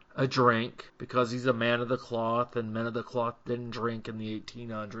refuses a drink because he's a man of the cloth, and men of the cloth didn't drink in the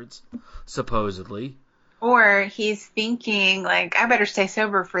 1800s, supposedly. Or he's thinking, like, I better stay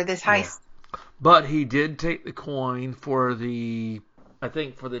sober for this heist. Yeah. But he did take the coin for I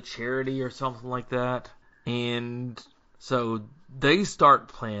think for the charity or something like that. And so they start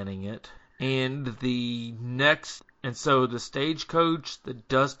planning it. And so the stagecoach that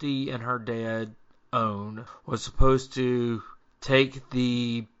Dusty and her dad owned was supposed to take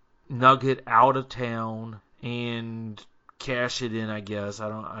the nugget out of town and cash it in, I guess.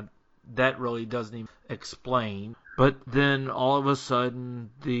 That really doesn't even explain. But then all of a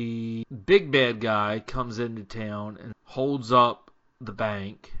sudden, the big bad guy comes into town and holds up the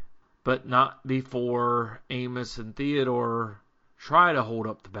bank, but not before Amos and Theodore try to hold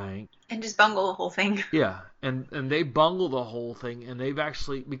up the bank. And just bungle the whole thing. Yeah, and they bungle the whole thing, and they've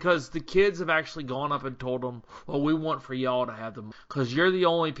actually, because the kids have actually gone up and told them, well, we want for y'all to have them, because you're the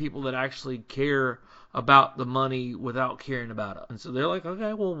only people that actually care about the money without caring about it. And so they're like,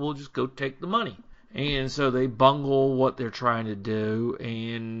 okay, well, we'll just go take the money. And so they bungle what they're trying to do,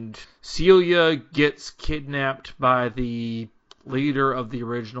 and Celia gets kidnapped by the leader of the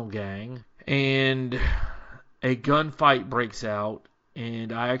original gang, and a gunfight breaks out.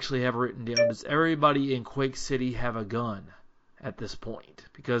 And I actually have written down, does everybody in Quake City have a gun at this point?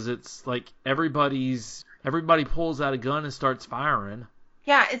 Because it's like everybody pulls out a gun and starts firing.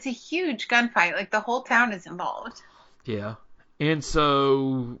 Yeah, it's a huge gunfight. Like, the whole town is involved. Yeah. And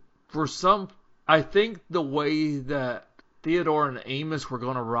so, I think the way that Theodore and Amos were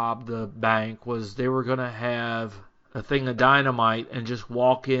going to rob the bank was they were going to have a thing of dynamite and just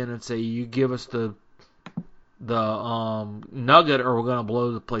walk in and say, you give us the nugget or we're going to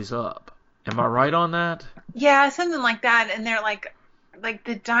blow the place up. Am I right on that? Yeah, something like that. And they're like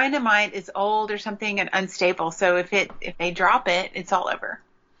the dynamite is old or something and unstable. So if they drop it, it's all over.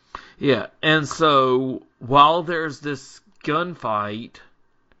 Yeah. And so while there's this gunfight,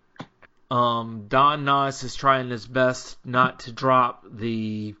 Don Knotts is trying his best not to drop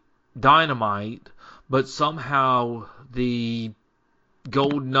the dynamite, but somehow the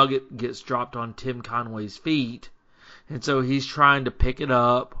gold nugget gets dropped on Tim Conway's feet, and so he's trying to pick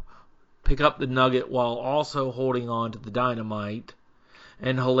up the nugget while also holding on to the dynamite,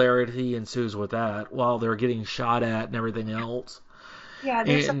 and hilarity ensues with that while they're getting shot at and everything else. Yeah,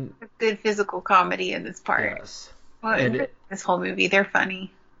 there's some good physical comedy in this part. Yes. Well, in this whole movie, they're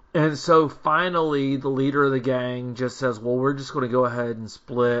funny. And so finally, the leader of the gang just says, well, we're just going to go ahead and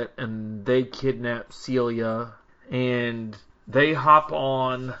split, and they kidnap Celia, and they hop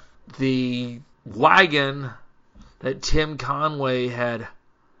on the wagon that Tim Conway had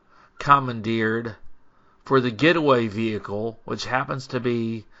commandeered for the getaway vehicle, which happens to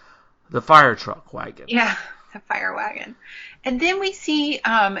be the fire truck wagon. Yeah, the fire wagon. And then we see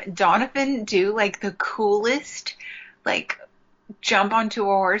Donovan do, like, the coolest, like, jump onto a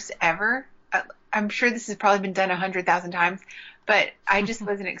horse ever. I'm sure this has probably been done 100,000 times, but I just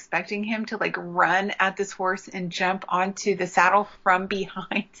wasn't expecting him to like run at this horse and jump onto the saddle from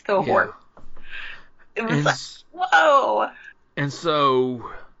behind the horse. It was like, whoa. And so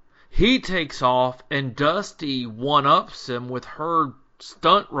he takes off, and Dusty one-ups him with her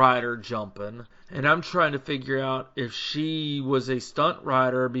stunt rider jumping. And I'm trying to figure out if she was a stunt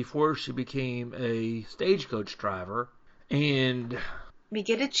rider before she became a stagecoach driver. And we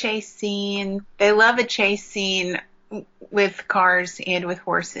get a chase scene. They love a chase scene with cars and with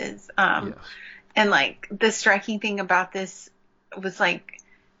horses. Yes. And like the striking thing about this was like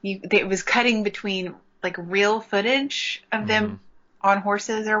it was cutting between like real footage of them on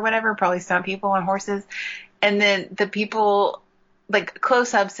horses or whatever, probably stunt people on horses, and then the people like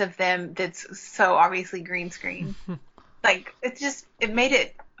close-ups of them that's so obviously green screen. Like it made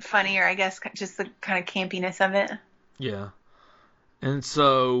it funnier, I guess, just the kind of campiness of it. Yeah. And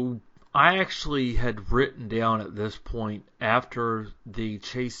so I actually had written down at this point, after the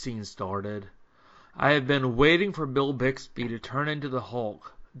chase scene started, I had been waiting for Bill Bixby to turn into the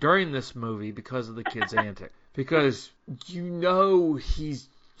Hulk during this movie because of the kid's antics. Because he's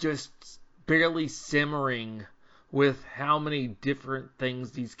just barely simmering with how many different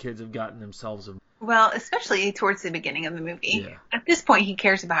things these kids have gotten themselves involved. Well, especially towards the beginning of the movie. Yeah. At this point, he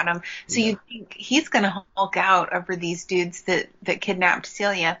cares about him. So you think he's going to Hulk out over these dudes that kidnapped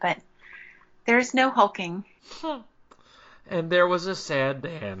Celia, but there's no hulking. And there was a sad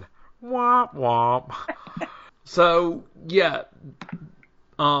Dan. Womp womp. So, yeah.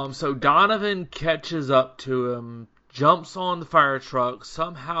 So Donovan catches up to him, jumps on the fire truck.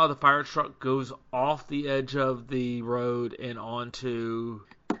 Somehow the fire truck goes off the edge of the road and onto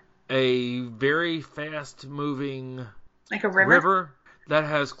a very fast-moving like a river that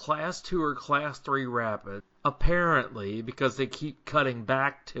has Class 2 or Class 3 rapid. Apparently, because they keep cutting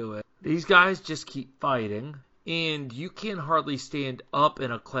back to it. These guys just keep fighting, and you can hardly stand up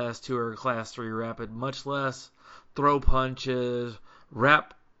in a Class 2 or Class 3 rapid, much less throw punches,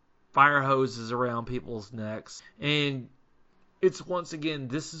 wrap fire hoses around people's necks. And it's once again,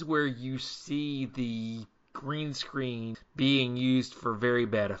 this is where you see the green screen being used for very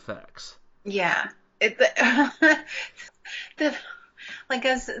bad effects. Yeah. Like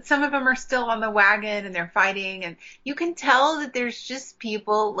as some of them are still on the wagon and they're fighting, and you can tell that there's just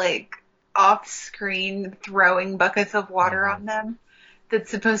people like off screen throwing buckets of water on them.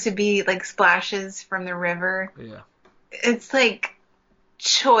 That's supposed to be like splashes from the river. Yeah. It's like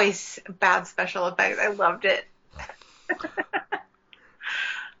choice bad special effects. I loved it.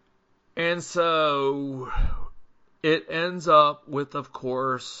 And so it ends up with, of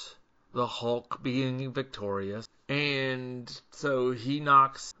course, the Hulk being victorious. And so he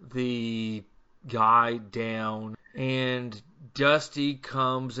knocks the guy down, and Dusty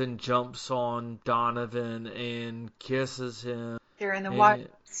comes and jumps on Donovan and kisses him. They're in the water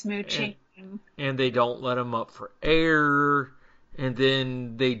smooching. And they don't let him up for air. And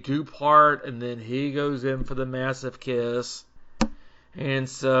then they do part, and then he goes in for the massive kiss. And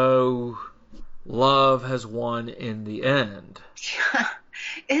so love has won in the end. Yeah.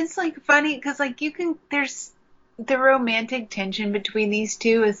 It's like funny because like there's the romantic tension between these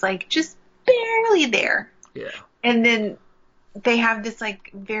two is like just barely there. Yeah. And then they have this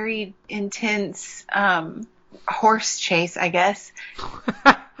like very intense horse chase, I guess.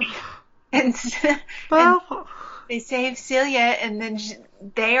 and they save Celia, and then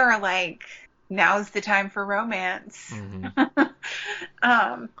they are like, now's the time for romance.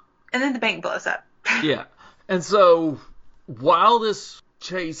 And then the bank blows up. Yeah. And so while this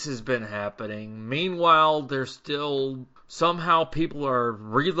chase has been happening, meanwhile, there's still somehow people are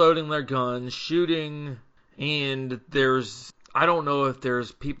reloading their guns, shooting, and I don't know if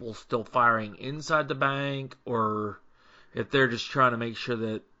there's people still firing inside the bank or if they're just trying to make sure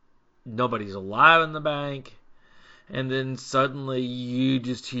that nobody's alive in the bank. And then suddenly you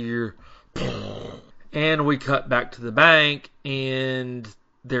just hear, and we cut back to the bank, and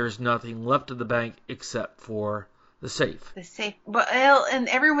there's nothing left of the bank except for the safe. The safe. Well, and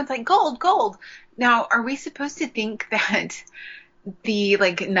everyone's like, gold, gold. Now, are we supposed to think that the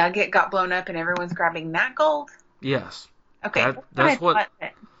like nugget got blown up and everyone's grabbing that gold? Yes. Okay. That's what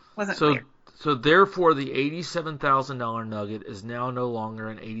wasn't clear. So therefore, the $87,000 nugget is now no longer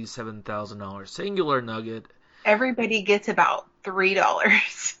an $87,000 singular nugget. Everybody gets about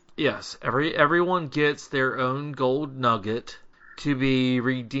 $3. Yes, everyone gets their own gold nugget to be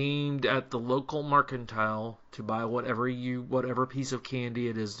redeemed at the local mercantile to buy whatever piece of candy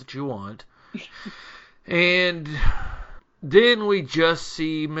it is that you want. And Then we just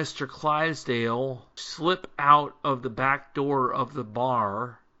see Mr. Clydesdale slip out of the back door of the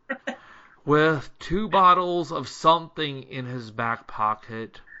bar with 2 bottles of something in his back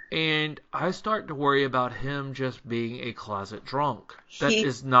pocket. And I start to worry about him just being a closet drunk. That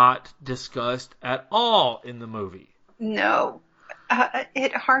is not discussed at all in the movie. No.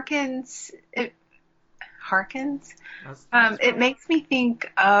 It harkens. It makes me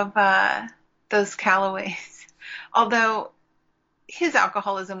think of those Callaways. Although his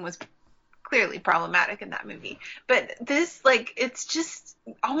alcoholism was clearly problematic in that movie. But this, like, it's just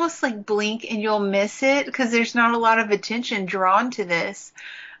almost like blink and you'll miss it because there's not a lot of attention drawn to this.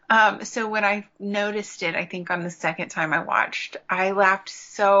 So when I noticed it, I think on the second time I watched, I laughed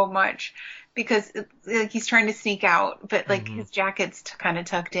so much because like he's trying to sneak out, but like his jacket's kind of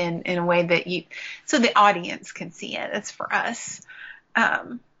tucked in a way that so the audience can see it. It's for us.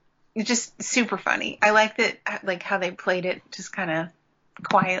 It's just super funny. I like that, like how they played it just kind of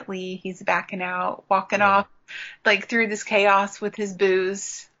quietly. He's backing out, walking off, like through this chaos with his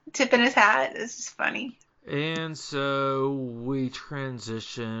booze, tipping his hat. It's just funny. And so we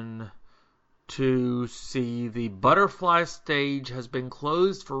transition to see the butterfly stage has been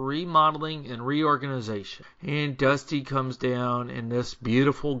closed for remodeling and reorganization. And Dusty comes down in this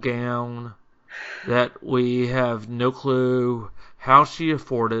beautiful gown that we have no clue how she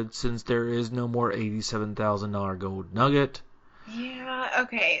afforded since there is no more $87,000 gold nugget. Yeah,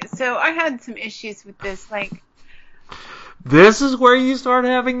 okay. So I had some issues with this, like... This is where you start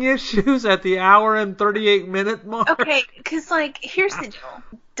having issues at the hour and 38-minute mark? Okay, because, like, here's the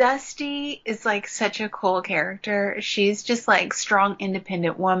deal. Dusty is, like, such a cool character. She's just, like, strong,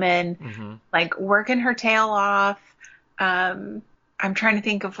 independent woman, like, working her tail off. I'm trying to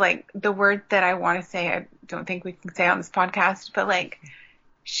think of, like, the word that I want to say. I don't think we can say on this podcast, but, like,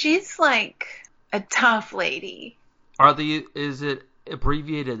 she's, like, a tough lady. Is it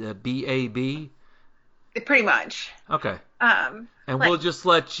abbreviated a BAB? Pretty much. Okay. And like, we'll just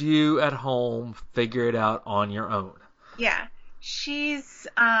let you at home figure it out on your own. Yeah. She's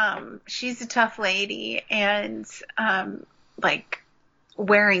a tough lady and like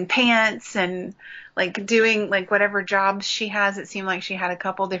wearing pants and like doing like whatever jobs she has. It seemed like she had a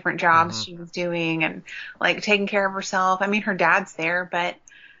couple different jobs she was doing and like taking care of herself. I mean, her dad's there, but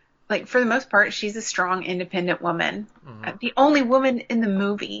like for the most part, she's a strong, independent woman. The only woman in the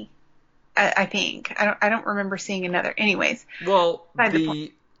movie, I think. I don't remember seeing another. Anyways. Well,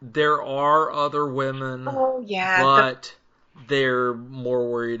 there are other women. Oh yeah. But they're more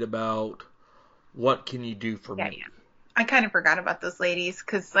worried about what can you do for me. Yeah. I kind of forgot about those ladies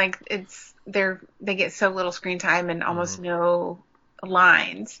because like they get so little screen time and almost no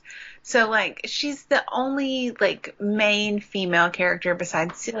lines. So like she's the only like main female character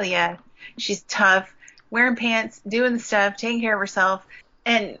besides Celia. She's tough, wearing pants, doing the stuff, taking care of herself,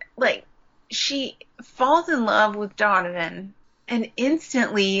 and like she falls in love with Donovan and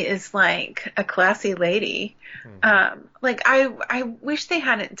instantly is like a classy lady. Like I wish they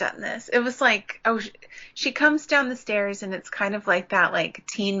hadn't done this. It was like, she comes down the stairs and it's kind of like that like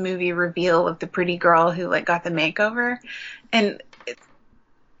teen movie reveal of the pretty girl who like got the makeover. And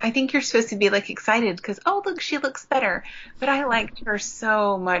I think you're supposed to be like excited because, oh look, she looks better. But I liked her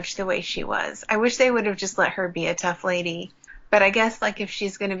so much the way she was. I wish they would have just let her be a tough lady. But I guess like if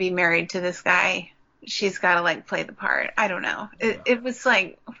she's going to be married to this guy, she's got to like play the part. I don't know. It was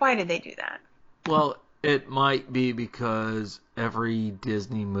like, why did they do that? Well, it might be because every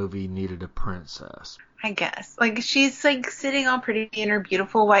Disney movie needed a princess. I guess. Like she's like sitting all pretty in her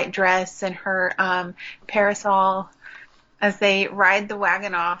beautiful white dress and her parasol as they ride the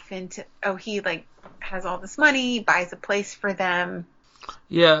wagon off into, he like has all this money, buys a place for them.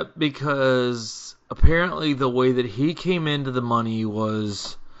 Yeah, because apparently the way that he came into the money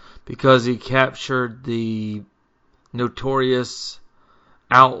was because he captured the notorious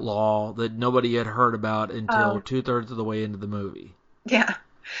outlaw that nobody had heard about until 2/3 of the way into the movie. Yeah.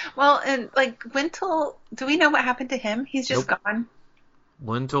 Well, and like Wintle, do we know what happened to him? He's just gone.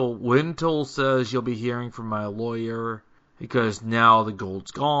 Wintle says you'll be hearing from my lawyer because now the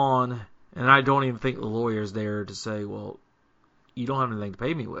gold's gone. And I don't even think the lawyer's there to say, well, you don't have anything to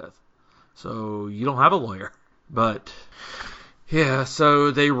pay me with. So you don't have a lawyer. But yeah,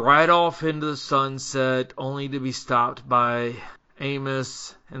 so they ride off into the sunset only to be stopped by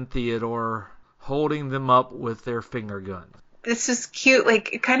Amos and Theodore holding them up with their finger guns. This is cute,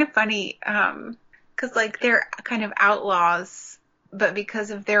 like kind of funny, because like they're kind of outlaws, but because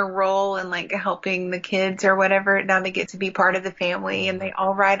of their role in like helping the kids or whatever, now they get to be part of the family and they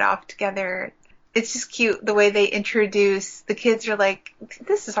all ride off together. it's just cute the way they introduce, the kids are like,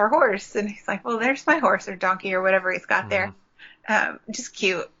 this is our horse. And he's like, well, there's my horse or donkey or whatever he's got there. Just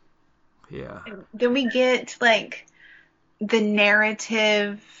cute. Yeah. And then we get like the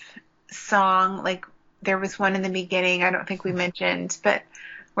narrative song, like there was one in the beginning, I don't think we mentioned, but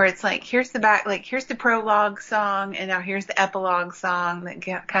where it's like, here's the prologue song, and now here's the epilogue song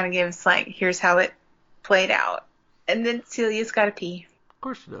that kind of gives like, here's how it played out. And then Celia's got to pee. Of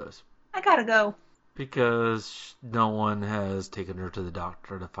course she does. I gotta go. Because no one has taken her to the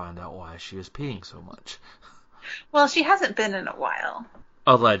doctor to find out why she was peeing so much. Well, she hasn't been in a while.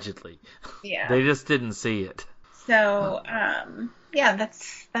 Allegedly. Yeah. They just didn't see it. So, yeah,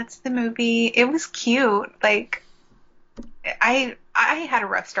 that's the movie. It was cute. Like, I had a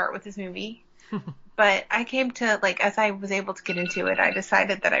rough start with this movie, but I came to, like, as I was able to get into it, I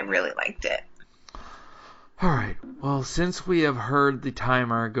decided that I really liked it. Alright, well, since we have heard the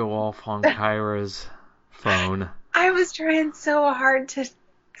timer go off on Kyra's phone... I was trying so hard to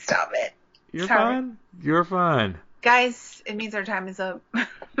stop it. You're fine. You're fine. Guys, it means our time is up.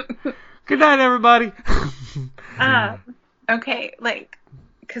 Good night, everybody! Okay, like,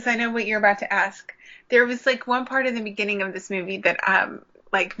 because I know what you're about to ask. There was, like, one part in the beginning of this movie that,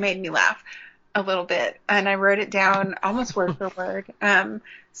 like, made me laugh a little bit, and I wrote it down almost word for word.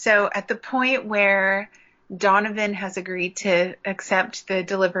 So at the point where Donovan has agreed to accept the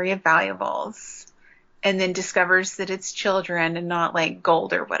delivery of valuables and then discovers that it's children and not like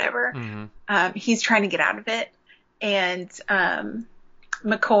gold or whatever. Mm-hmm. He's trying to get out of it. And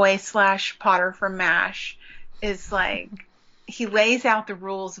McCoy / Potter from MASH is like, he lays out the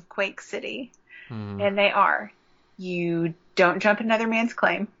rules of Quake City. Mm-hmm. And they are, you don't jump another man's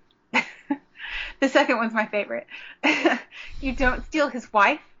claim. The second one's my favorite. You don't steal his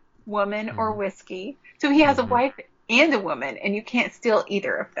wife, woman, mm-hmm. or whiskey. So he has a wife and a woman, and you can't steal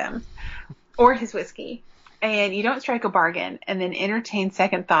either of them or his whiskey. And you don't strike a bargain and then entertain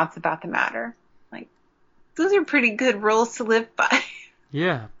second thoughts about the matter. Like, those are pretty good rules to live by.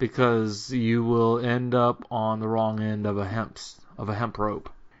 Yeah, because you will end up on the wrong end of a hemp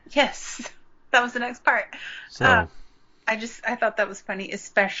rope. Yes, that was the next part. So I thought that was funny,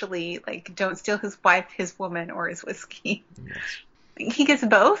 especially like, don't steal his wife, his woman, or his whiskey. Yes. He gets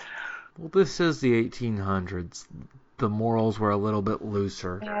both. Well, this is the 1800s. The morals were a little bit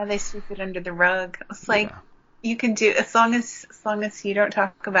looser. Yeah, they sweep it under the rug. It's like, you can do, as long as you don't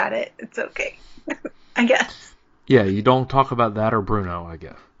talk about it, it's okay. I guess. Yeah, you don't talk about that or Bruno, I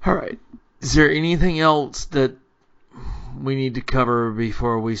guess. All right. Is there anything else that we need to cover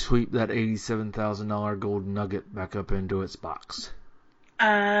before we sweep that $87,000 gold nugget back up into its box?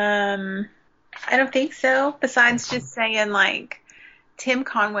 I don't think so. Besides just saying, like, Tim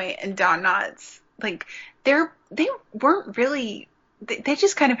Conway and Don Knotts, like, they weren't really, they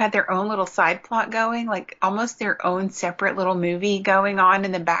just kind of had their own little side plot going, like almost their own separate little movie going on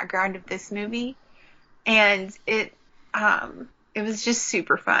in the background of this movie. And it was just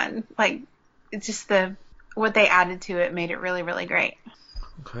super fun. Like, it's just what they added to it made it really, really great.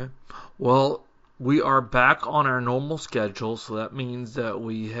 Okay. Well, we are back on our normal schedule, so that means that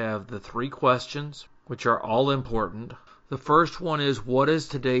we have the 3 questions, which are all important. The first one is, what is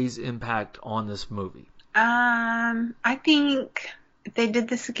today's impact on this movie? I think if they did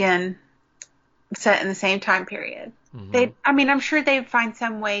this again, set in the same time period, I'm sure they'd find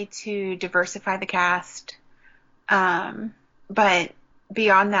some way to diversify the cast. But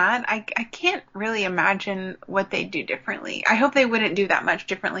beyond that, I can't really imagine what they'd do differently. I hope they wouldn't do that much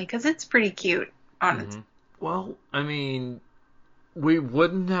differently, because it's pretty cute, honestly. Well, I mean, we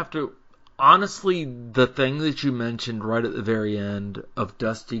wouldn't have to... Honestly, the thing that you mentioned right at the very end of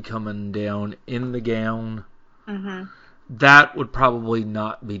Dusty coming down in the gown, that would probably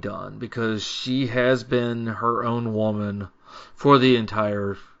not be done, because she has been her own woman for the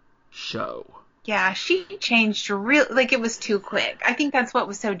entire show. Yeah, she changed like, it was too quick. I think that's what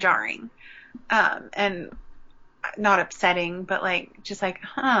was so jarring. And not upsetting, but like, just like,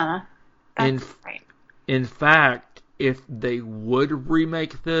 that's right. In fact, if they would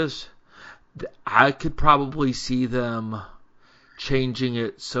remake this, I could probably see them changing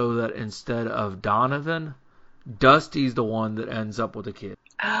it so that instead of Donovan, Dusty's the one that ends up with a kid.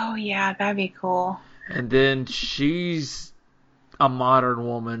 Oh, yeah, that'd be cool. And then she's a modern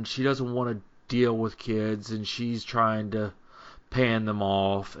woman. She doesn't want to deal with kids, and she's trying to pan them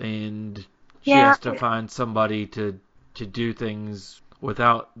off, and she has to find somebody to do things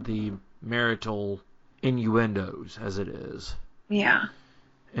without the marital innuendos, as it is. Yeah.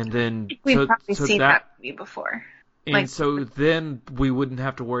 And then we've probably seen that movie before. And so then we wouldn't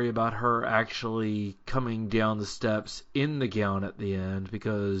have to worry about her actually coming down the steps in the gown at the end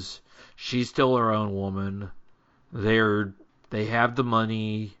because she's still her own woman. They have the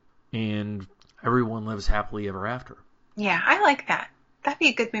money and everyone lives happily ever after. Yeah, I like that. That'd be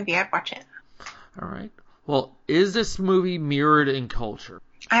a good movie. I'd watch it. All right. Well, is this movie mirrored in culture?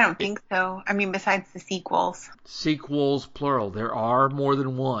 I don't think so. I mean, besides the sequels. Sequels, plural. There are more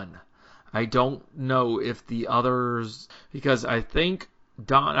than one. I don't know if the others, because I think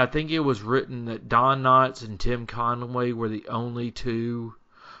it was written that Don Knotts and Tim Conway were the only two,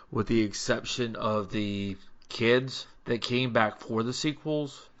 with the exception of the kids that came back for the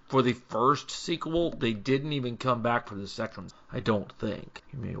sequels. For the first sequel, they didn't even come back for the second. I don't think.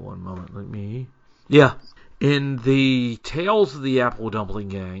 Give me one moment. Yeah. In the Tales of the Apple Dumpling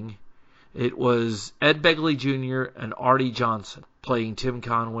Gang, it was Ed Begley Jr. and Artie Johnson playing Tim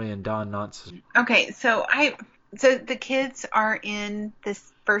Conway and Don Knotts. Okay, so the kids are in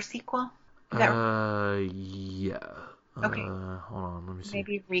this first sequel? Yeah. Okay. Hold on, let me see.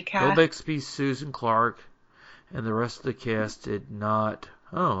 Maybe Bill recast. Bixby, Susan Clark, and the rest of the cast did not.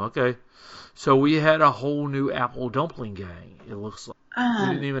 Oh, okay. So we had a whole new Apple Dumpling Gang, it looks like. We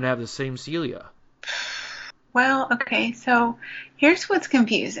didn't even have the same Celia. Well, okay, so here's what's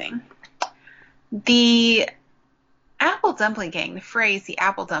confusing. The Apple Dumpling Gang, the phrase the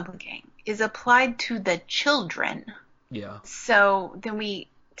Apple Dumpling Gang, is applied to the children. Yeah. So then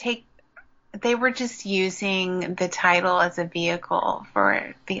they were just using the title as a vehicle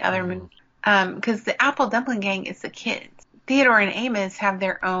for the other movie. Because the Apple Dumpling Gang is the kids. Theodore and Amos have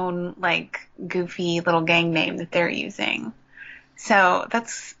their own, like, goofy little gang name that they're using. So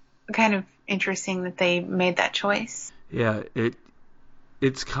that's kind of interesting that they made that choice. Yeah,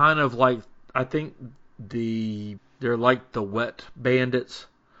 it's kind of like, I think they're like the Wet Bandits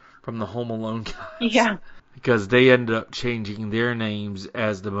from the Home Alone guys. Yeah. Because they ended up changing their names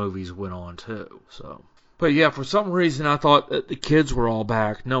as the movies went on too. So, but yeah, for some reason I thought that the kids were all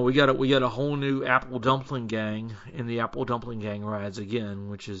back. No, we got a whole new Apple Dumpling Gang, and the Apple Dumpling Gang Rides Again,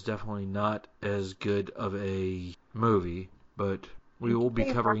 which is definitely not as good of a movie, but we will be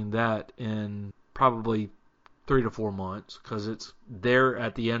covering that in probably 3 to 4 months because it's there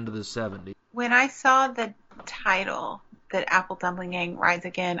at the end of the 70s. When I saw the title, that Apple Dumpling Gang Rides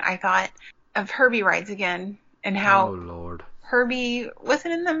Again, I thought of Herbie Rides Again and how Oh Lord. Herbie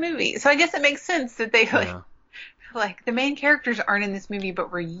wasn't in the movie. So I guess it makes sense that they like the main characters aren't in this movie,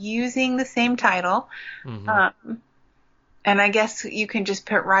 but we're using the same title. Mm-hmm. And I guess you can just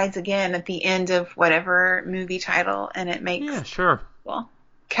put Rides Again at the end of whatever movie title, and it makes sure. Well,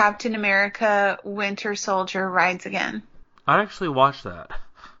 Captain America Winter Soldier Rides Again. I actually watched that.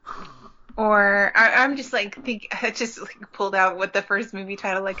 Or I'm just like I just like pulled out what the first movie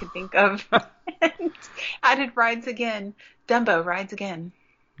title I could think of and added Rides Again. Dumbo Rides Again.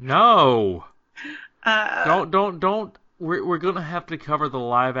 No. Don't. We're gonna have to cover the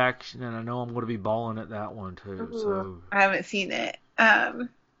live action, and I know I'm gonna be balling at that one too. So I haven't seen it. Okay.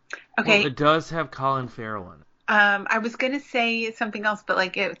 Well, it does have Colin Farrell in it. I was gonna say something else, but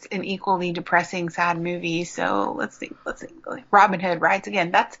like it's an equally depressing, sad movie. So let's see. Robin Hood Rides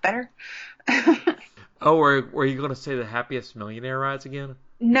Again. That's better. Oh, were you gonna say The Happiest Millionaire Rides Again?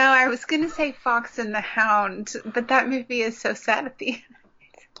 No, I was gonna say Fox and the Hound, but that movie is so sad at the end.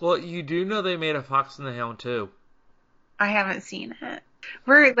 Well, you do know they made a Fox and the Hound too. I haven't seen it.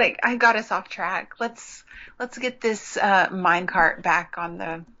 We're like, I got us off track. Let's get this minecart back on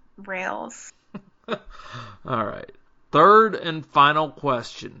the rails. All right. Third and final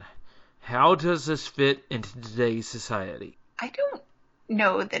question. How does this fit into today's society? I don't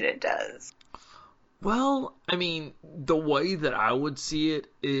know that it does. Well, I mean, the way that I would see it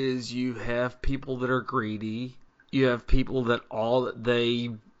is you have people that are greedy. You have people that all that they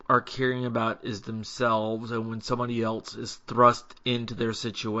are caring about is themselves, and when somebody else is thrust into their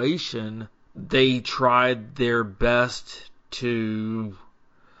situation, they tried their best to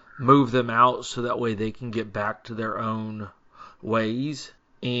move them out so that way they can get back to their own ways,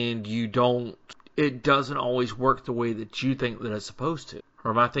 and it doesn't always work the way that you think that it's supposed to.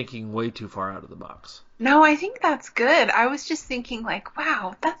 Or am I thinking way too far out of the box? No, I think that's good. I was just thinking like,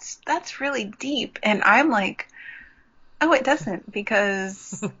 wow, that's really deep. And I'm like, oh, it doesn't,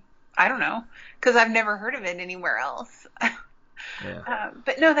 because I don't know, because I've never heard of it anywhere else. Yeah.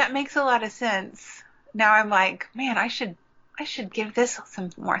 But no, that makes a lot of sense. Now I'm like, man, I should give this some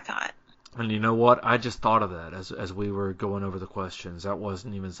more thought. And you know what? I just thought of that as we were going over the questions. That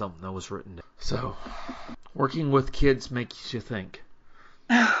wasn't even something that was written down. So, working with kids makes you think.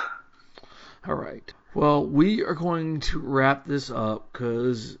 All right. Well, we are going to wrap this up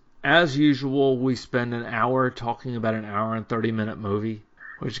because as usual, we spend an hour talking about an hour and 30-minute movie,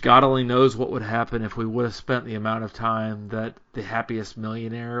 which God only knows what would happen if we would have spent the amount of time that The Happiest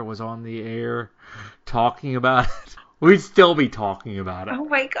Millionaire was on the air talking about it. We'd still be talking about it. Oh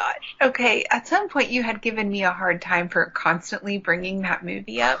my gosh. Okay, at some point you had given me a hard time for constantly bringing that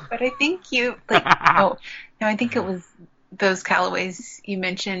movie up, but I think you, no, I think it was those Callaways you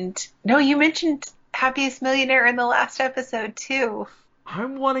mentioned. No, you mentioned Happiest Millionaire in the last episode too.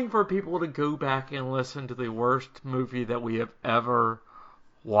 I'm wanting for people to go back and listen to the worst movie that we have ever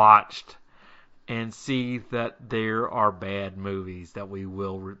watched and see that there are bad movies that we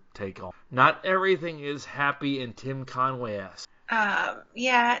will take on. Not everything is happy and Tim Conway-esque.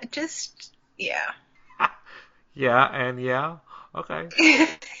 Yeah. Yeah, and yeah? Okay.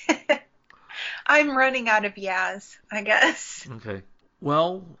 I'm running out of yeahs, I guess. Okay.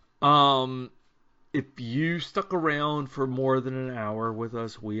 Well, if you stuck around for more than an hour with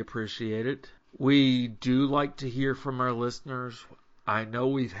us, we appreciate it. We do like to hear from our listeners. I know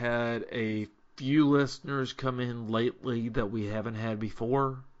we've had a few listeners come in lately that we haven't had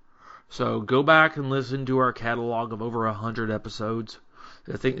before. So go back and listen to our catalog of over 100 episodes.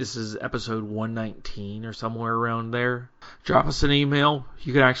 I think this is episode 119 or somewhere around there. Drop us an email.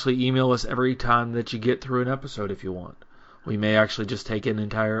 You can actually email us every time that you get through an episode if you want. We may actually just take an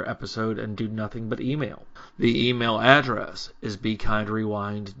entire episode and do nothing but email. The email address is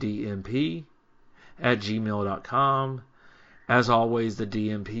bekindrewinddmp@gmail.com. As always, the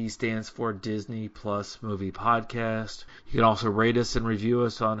DMP stands for Disney Plus Movie Podcast. You can also rate us and review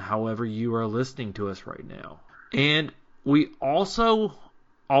us on however you are listening to us right now. And we also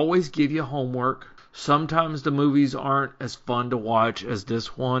always give you homework. Sometimes the movies aren't as fun to watch as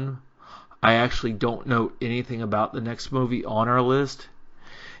this one. I actually don't know anything about the next movie on our list.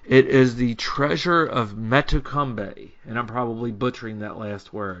 It is The Treasure of Metacumbe, and I'm probably butchering that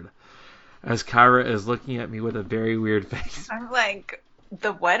last word, as Kyra is looking at me with a very weird face. I'm like,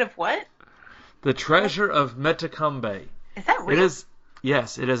 the what of what? The Treasure of Metacumbe. Is that real? It is.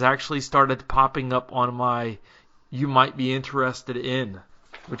 Yes, it has actually started popping up on my You Might Be Interested In,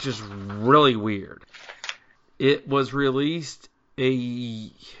 which is really weird. It was released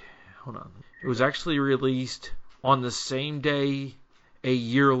It was actually released on the same day a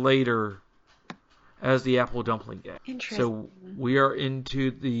year later as the Apple Dumpling Gang. Interesting. So we are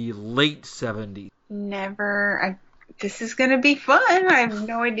into the late 70s. This is going to be fun. I have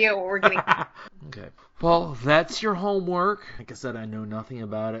no idea what we're going to Okay. Well, that's your homework. Like I said, I know nothing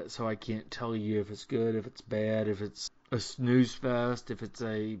about it, so I can't tell you if it's good, if it's bad, if it's a snooze fest, if it's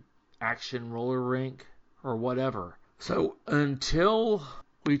a action roller rink, or whatever. So until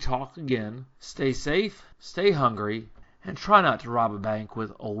we talk again, stay safe, stay hungry, and try not to rob a bank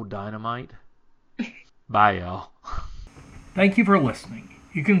with old dynamite. Bye, y'all. Thank you for listening.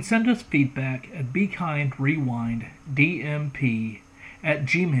 You can send us feedback at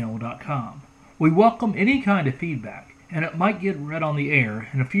bekindrewinddmp@gmail.com. We welcome any kind of feedback, and it might get read on the air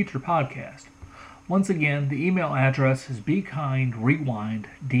in a future podcast. Once again, the email address is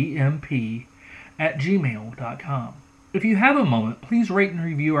bekindrewinddmp@gmail.com. If you have a moment, please rate and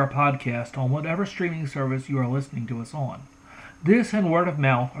review our podcast on whatever streaming service you are listening to us on. This and word of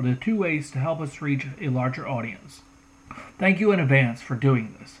mouth are the two ways to help us reach a larger audience. Thank you in advance for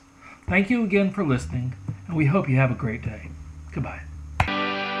doing this. Thank you again for listening, and we hope you have a great day. Goodbye.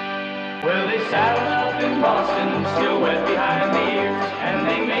 Well, they saddled up in Boston, still wet behind the ears, and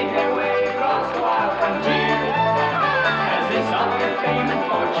they made their way across the wild frontier. As they sought their fame and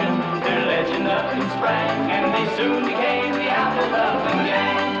fortune, their legend up and sprang, and they soon became the Apple Dumpling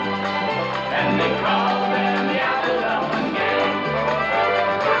Gang. And they called them the Apple Dumpling Gang.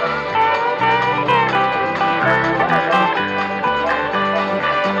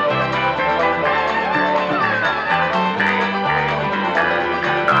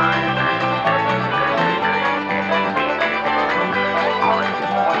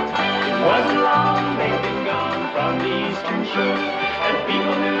 It wasn't long they'd been gone from the eastern shore, and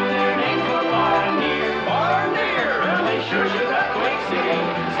people knew their names were far and near. Far and near! Well, they sure shook up Quake City.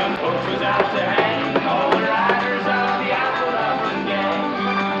 Some folks was out to hang all the riders of the Apple Dumpling Gang.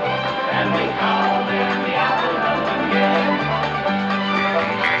 And they called them the Apple Dumpling Gang.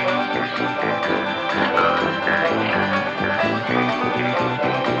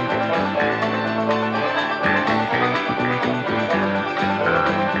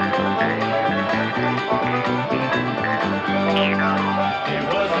 It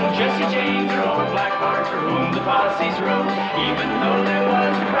wasn't Jesse James or old Black Bart for whom the posses rose, even though there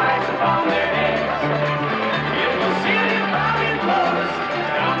was a price upon their heads. It was Celia, Bobby, and Lois.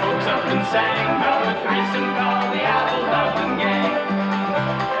 Now folks up and sang about the threesome called